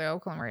remember the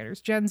Oakland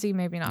Raiders. Gen Z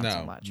maybe not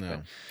so much. No.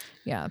 But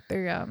yeah,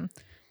 they're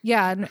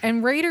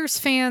and Raiders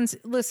fans.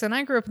 Listen,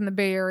 I grew up in the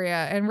Bay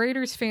Area, and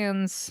Raiders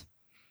fans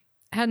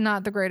had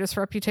not the greatest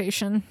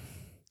reputation.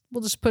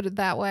 We'll just put it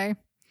that way.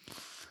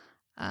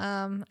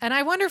 And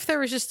I wonder if there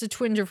was just a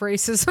twinge of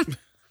racism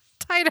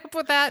tied up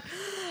with that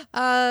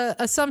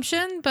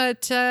assumption,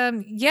 but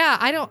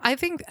I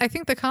think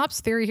the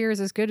cops theory here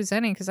is as good as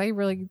any because I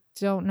really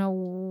don't know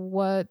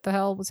what the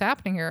hell was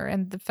happening here,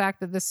 and the fact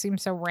that this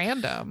seems so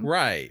random.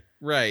 Right.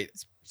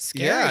 It's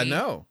scary. Yeah,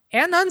 no.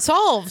 And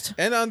unsolved.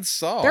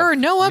 There are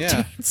no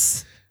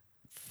updates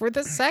for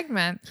this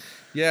segment.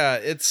 Yeah,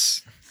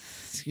 it's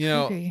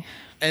creepy.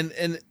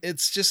 And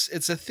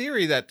it's a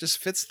theory that just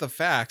fits the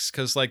facts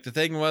because like the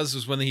thing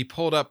was when he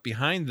pulled up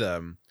behind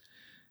them,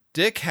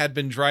 Dick had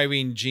been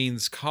driving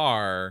Gene's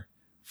car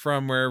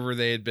from wherever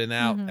they had been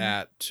out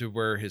at to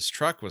where his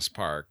truck was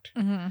parked.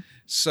 Mm-hmm.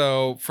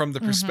 So from the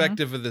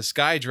perspective of this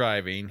guy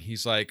driving,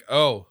 he's like,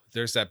 oh,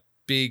 there's that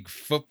big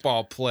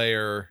football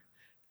player,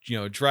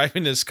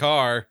 driving his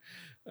car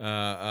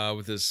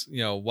with his,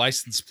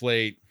 license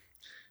plate,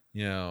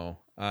 so,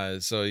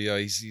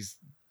 he's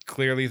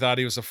clearly thought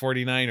he was a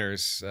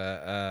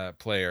 49ers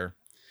player.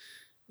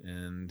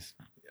 And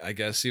I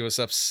guess he was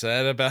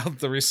upset about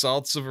the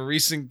results of a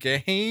recent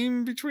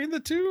game between the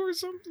two or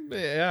something.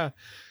 Yeah.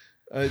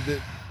 I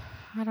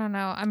don't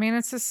know. I mean,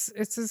 it's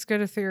as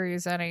good a theory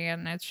as any,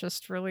 and it's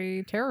just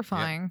really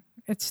terrifying.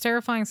 Yeah. It's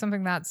terrifying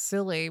something that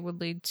silly would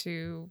lead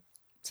to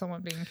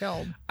someone being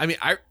killed. I mean,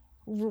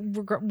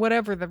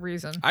 whatever the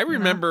reason. I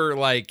remember,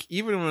 like,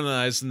 even when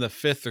I was in the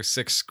 5th or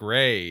 6th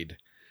grade,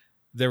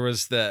 there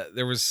was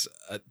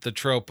the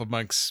trope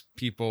amongst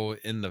people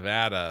in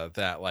Nevada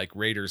that like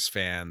Raiders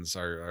fans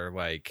are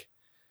like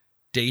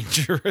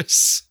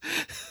dangerous.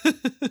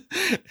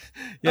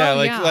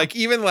 Like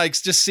even like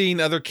just seeing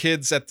other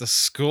kids at the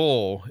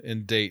school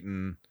in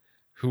Dayton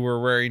who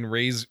were wearing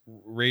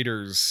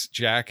Raiders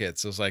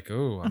jackets. I was like,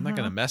 oh, I'm not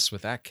gonna mess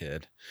with that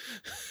kid.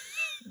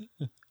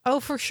 Oh,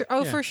 for sure.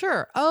 For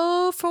sure.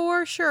 Oh,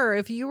 for sure.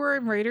 If you were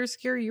in Raiders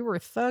gear, you were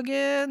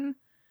thugging.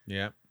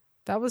 Yeah.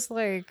 That was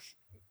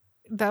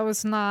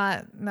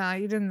not. No,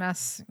 you didn't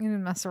mess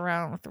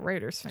around with the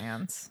Raiders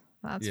fans.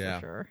 That's Yeah.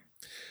 for sure.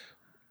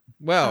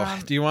 Well,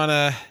 do you want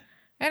to?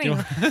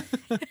 Anyway.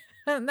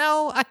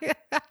 No,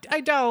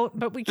 I don't,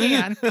 but we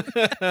can.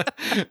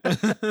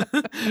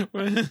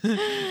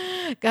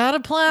 Gotta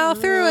plow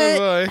through it.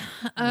 Boy.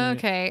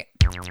 Okay.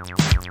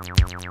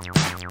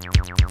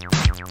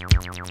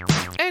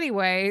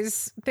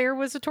 Anyways, there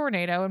was a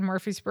tornado in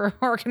Murfreesboro,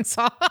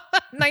 Arkansas,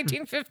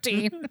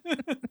 1915.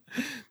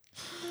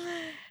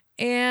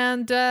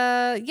 And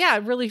yeah,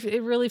 it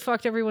really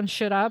fucked everyone's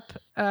shit up.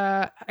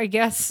 I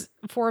guess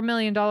 $4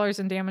 million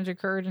in damage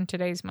occurred in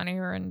today's money,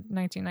 or in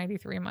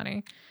 1993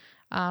 money,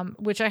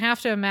 which I have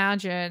to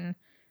imagine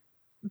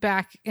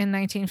back in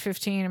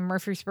 1915 in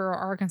Murfreesboro,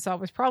 Arkansas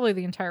was probably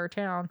the entire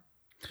town.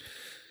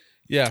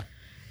 Yeah.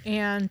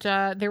 And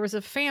there was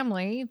a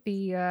family,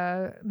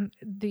 the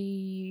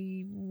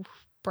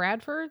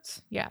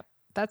Bradfords. Yeah,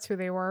 that's who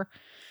they were.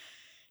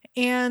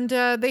 And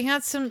they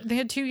had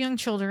two young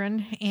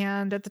children.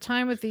 And at the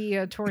time of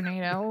the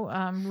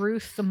tornado,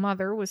 Ruth, the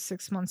mother, was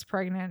 6 months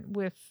pregnant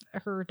with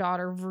her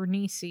daughter,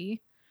 Vernice.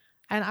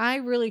 And I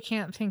really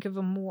can't think of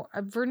a more...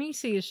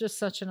 Vernice is just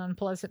such an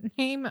unpleasant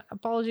name.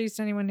 Apologies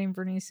to anyone named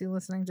Vernice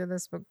listening to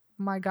this, but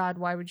my God,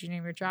 why would you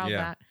name your child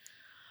that?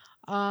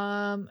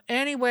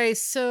 Anyway,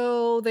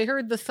 so they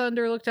heard the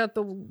thunder, looked out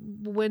the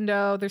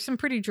window. There's some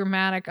pretty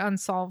dramatic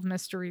unsolved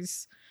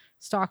mysteries,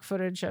 stock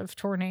footage of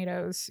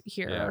tornadoes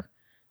here. Yeah.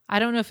 I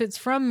don't know if it's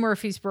from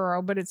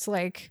Murfreesboro, but it's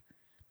like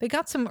they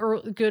got some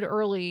good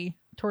early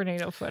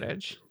tornado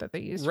footage that they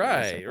used.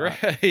 Right.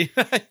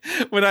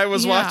 When I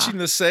was watching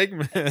the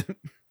segment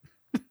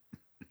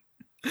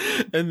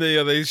and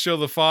they show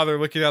the father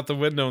looking out the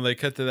window and they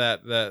cut to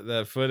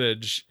that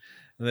footage.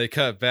 And they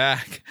cut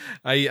back.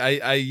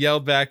 I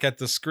yelled back at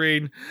the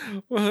screen,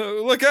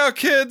 "Look out,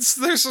 kids!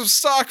 There's some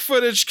stock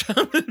footage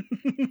coming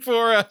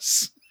for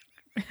us."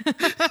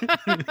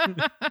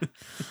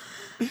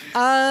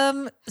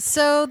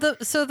 So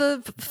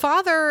the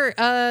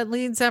father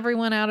leads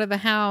everyone out of the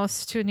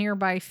house to a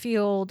nearby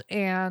field,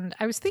 and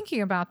I was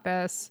thinking about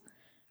this.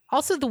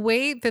 Also, the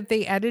way that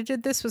they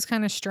edited this was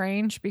kind of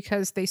strange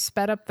because they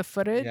sped up the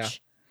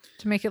footage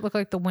to make it look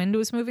like the wind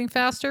was moving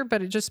faster,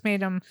 but it just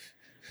made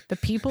the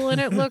people in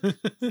it look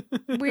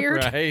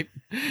weird. Right.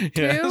 Too.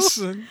 Yes.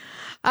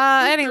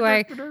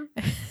 Anyway,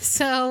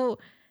 so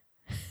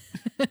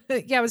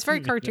yeah, it was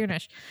very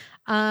cartoonish.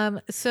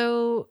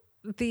 So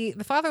the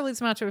father leads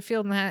them out to a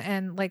field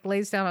and like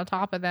lays down on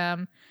top of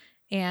them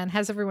and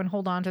has everyone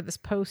hold on to this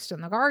post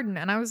in the garden.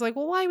 And I was like,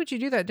 well, why would you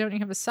do that? Don't you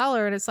have a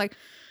cellar? And it's like,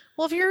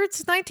 well, if it's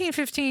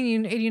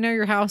 1915, you know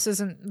your house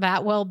isn't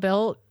that well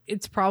built,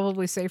 it's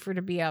probably safer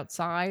to be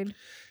outside.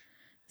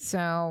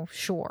 So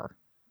sure.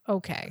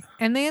 Okay.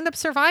 And they end up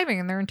surviving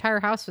and their entire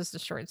house was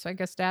destroyed. So I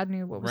guess Dad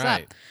knew what was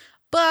up.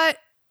 But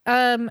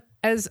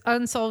as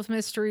Unsolved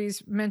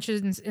Mysteries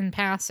mentions in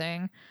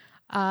passing,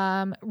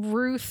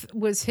 Ruth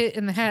was hit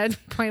in the head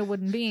by a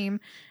wooden beam.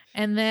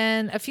 And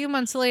then a few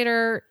months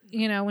later,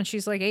 when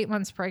she's like 8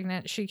 months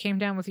pregnant, she came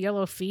down with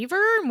yellow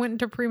fever and went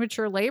into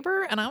premature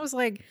labor. And I was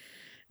like,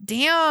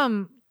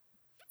 damn,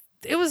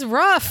 it was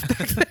rough.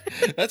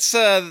 That's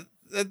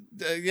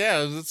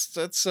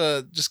that's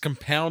just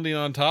compounding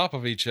on top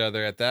of each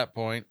other at that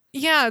point.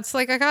 Yeah, it's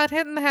like I got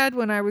hit in the head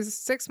when I was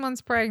 6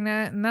 months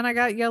pregnant, and then I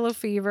got yellow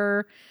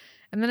fever,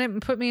 and then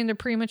it put me into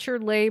premature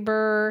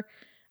labor.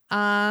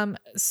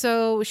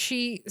 So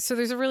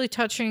there's a really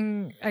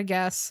touching, I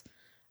guess,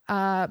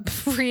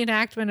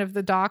 reenactment of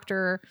the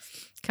doctor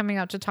coming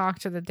out to talk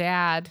to the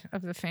dad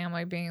of the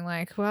family, being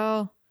like,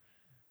 well,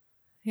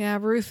 yeah,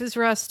 Ruth is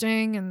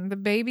resting and the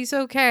baby's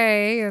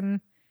okay.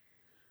 And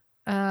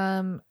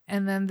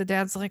then the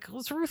dad's like,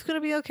 well, is Ruth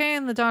gonna be okay?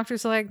 And the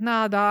doctor's like,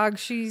 nah, dog,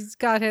 she's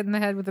got hit in the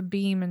head with a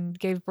beam and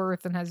gave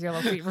birth and has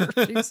yellow fever.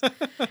 She's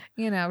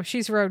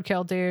she's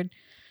roadkill, dude.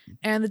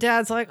 And the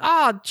dad's like,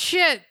 oh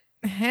shit.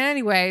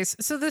 Anyways,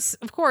 so this,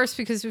 of course,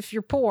 because if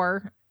you're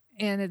poor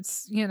and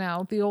it's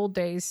the old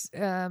days,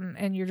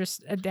 and you're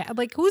just a dad,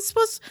 like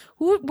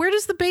where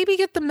does the baby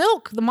get the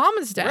milk? The mom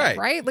is dead,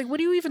 right? Like, what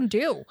do you even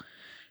do?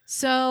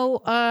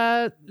 So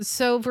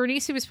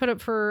Vernice was put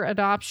up for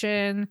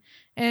adoption,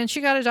 and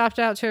she got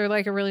adopted out to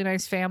like a really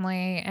nice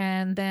family.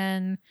 And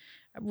then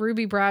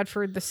Ruby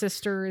Bradford, the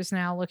sister, is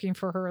now looking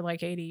for her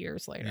like 80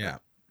 years later.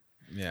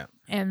 Yeah.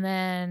 And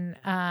then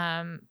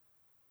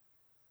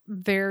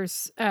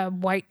there's a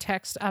white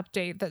text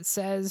update that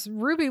says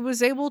Ruby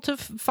was able to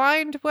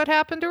find what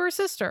happened to her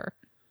sister.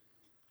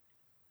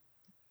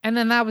 And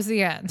then that was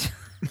the end.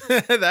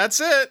 That's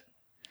it.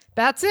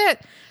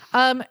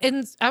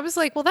 And I was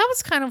like, well, that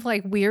was kind of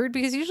like weird,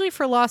 because usually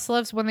for lost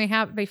loves, when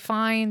they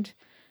find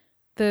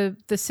the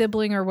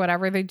sibling or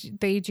whatever,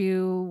 they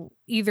do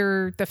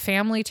either the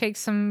family takes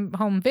some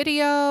home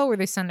video or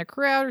they send a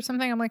crew out or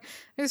something. I'm like,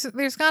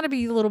 there's got to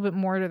be a little bit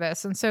more to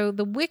this. And so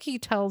the wiki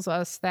tells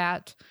us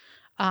that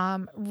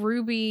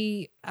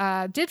Ruby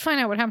did find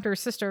out what happened to her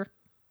sister,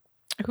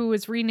 who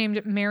was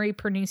renamed Mary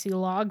Pernice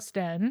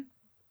Logsden,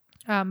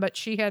 but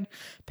she had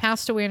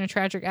passed away in a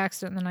tragic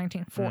accident in the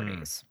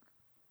 1940s.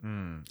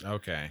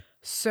 Okay.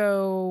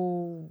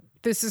 So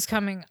this is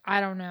coming, I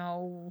don't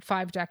know,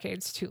 5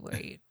 decades too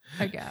late.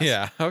 I guess.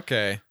 Yeah.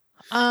 Okay.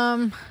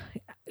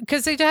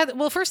 Because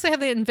first they had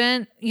to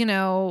invent,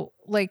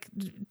 like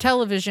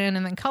television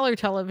and then color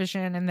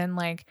television. And then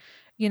like,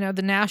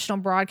 the national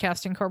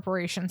broadcasting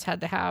corporations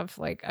had to have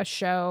like a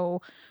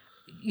show,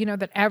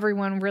 that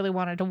everyone really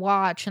wanted to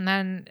watch. And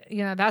then,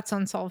 that's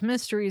Unsolved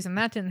Mysteries. And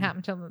that didn't happen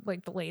until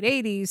like the late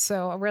 80s.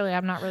 So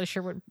I'm not really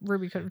sure what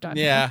Ruby could have done.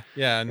 Yeah.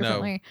 Yeah. No.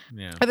 differently.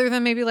 Yeah. Other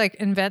than maybe like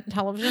invent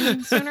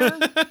television sooner.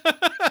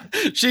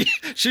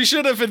 She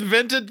should have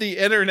invented the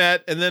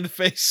internet and then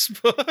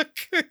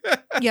Facebook.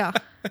 Yeah.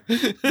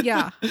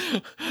 Yeah.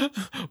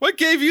 What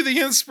gave you the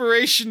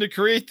inspiration to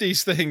create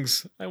these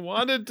things? I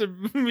wanted to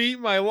meet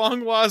my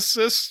long lost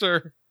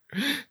sister.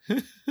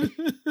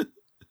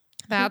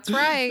 That's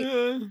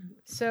right.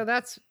 So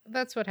that's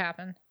what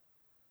happened.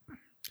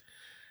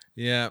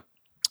 Yeah.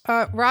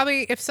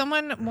 Robbie, if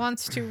someone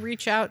wants to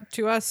reach out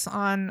to us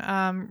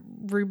on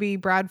Ruby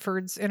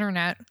Bradford's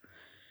internet,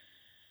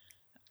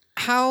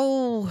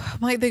 how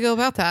might they go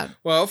about that?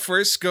 Well,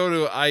 first go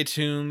to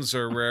iTunes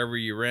or wherever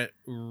you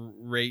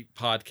rate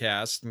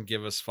podcasts and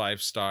give us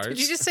 5 stars. Did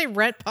you just say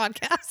rent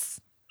podcasts?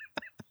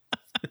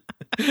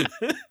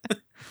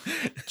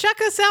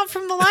 Check us out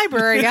from the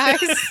library,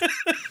 guys.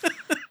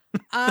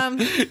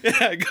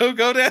 Yeah, go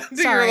down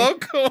to your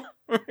local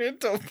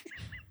rental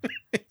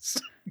place.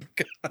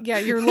 Yeah,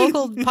 your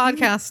local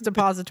podcast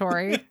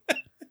depository.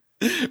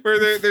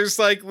 Where there's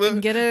like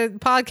get a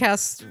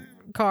podcast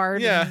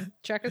card. Yeah, and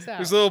check us out.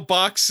 There's little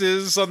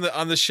boxes on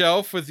the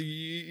shelf with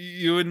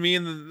you and me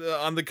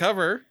on the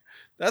cover.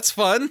 That's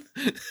fun.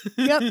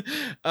 Yep.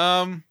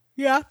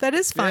 Yeah, that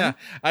is fun. Yeah,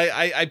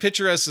 I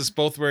picture us as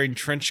both wearing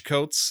trench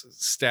coats,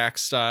 stack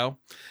style.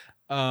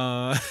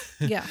 Yeah,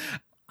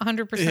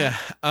 100%. Yeah.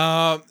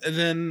 And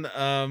then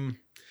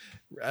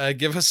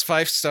give us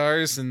 5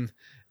 stars and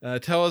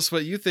tell us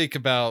what you think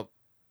about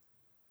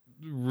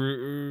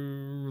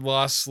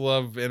Lost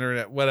Love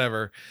Internet,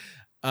 whatever.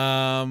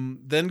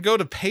 Then go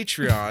to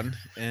Patreon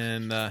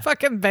and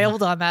fucking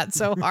bailed on that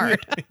so hard.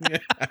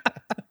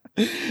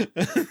 Give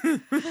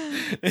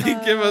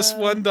us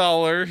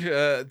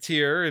 $1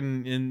 tier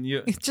and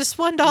you just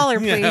 $1,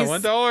 please. Yeah,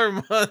 $1 a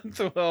month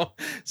will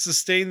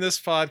sustain this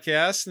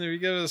podcast, and if you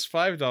give us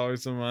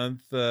 $5 a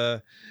month,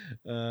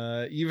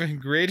 even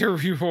greater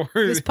reward.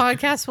 This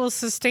podcast will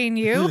sustain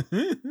you.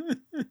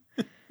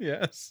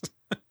 Yes.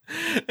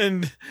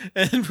 And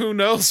who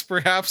knows,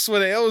 perhaps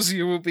what ails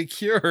you will be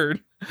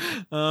cured.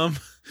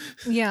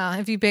 Yeah,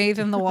 if you bathe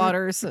in the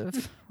waters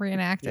of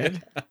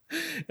Reenacted. Yeah.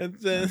 And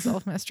then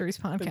Unsolved Mysteries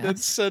podcast. And then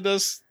send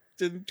us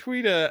and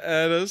tweet at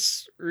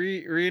us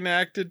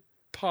Reenacted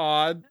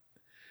Pod.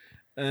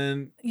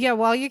 And yeah,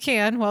 while you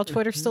can, while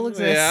Twitter still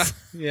exists.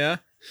 Yeah.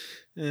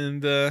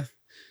 And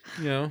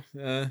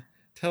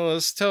tell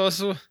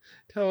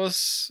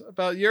us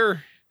about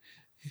your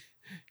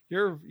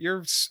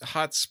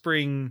hot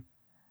spring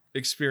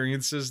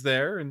experiences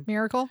there and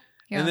Miracle.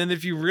 Yeah. And then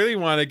if you really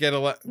want to get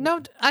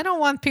no, I don't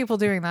want people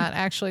doing that.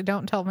 Actually,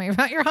 don't tell me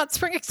about your hot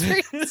spring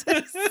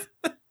experiences.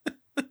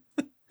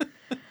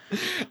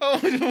 Oh,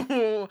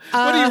 no.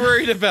 What are you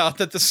worried about?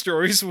 That the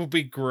stories will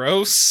be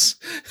gross?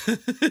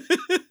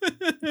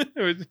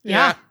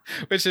 Yeah,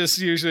 which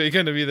is usually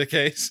going to be the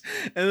case.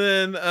 And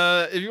then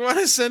if you want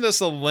to send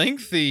us a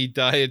lengthy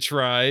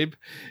diatribe,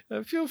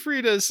 feel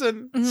free to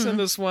send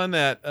us one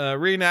at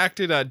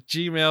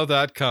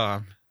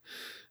reenacted@gmail.com.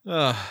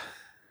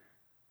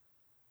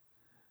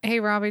 Hey,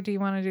 Robbie, do you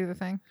want to do the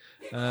thing?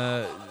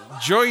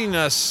 Join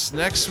us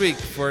next week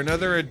for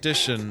another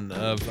edition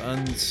of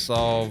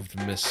Unsolved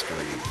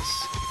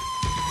Mysteries.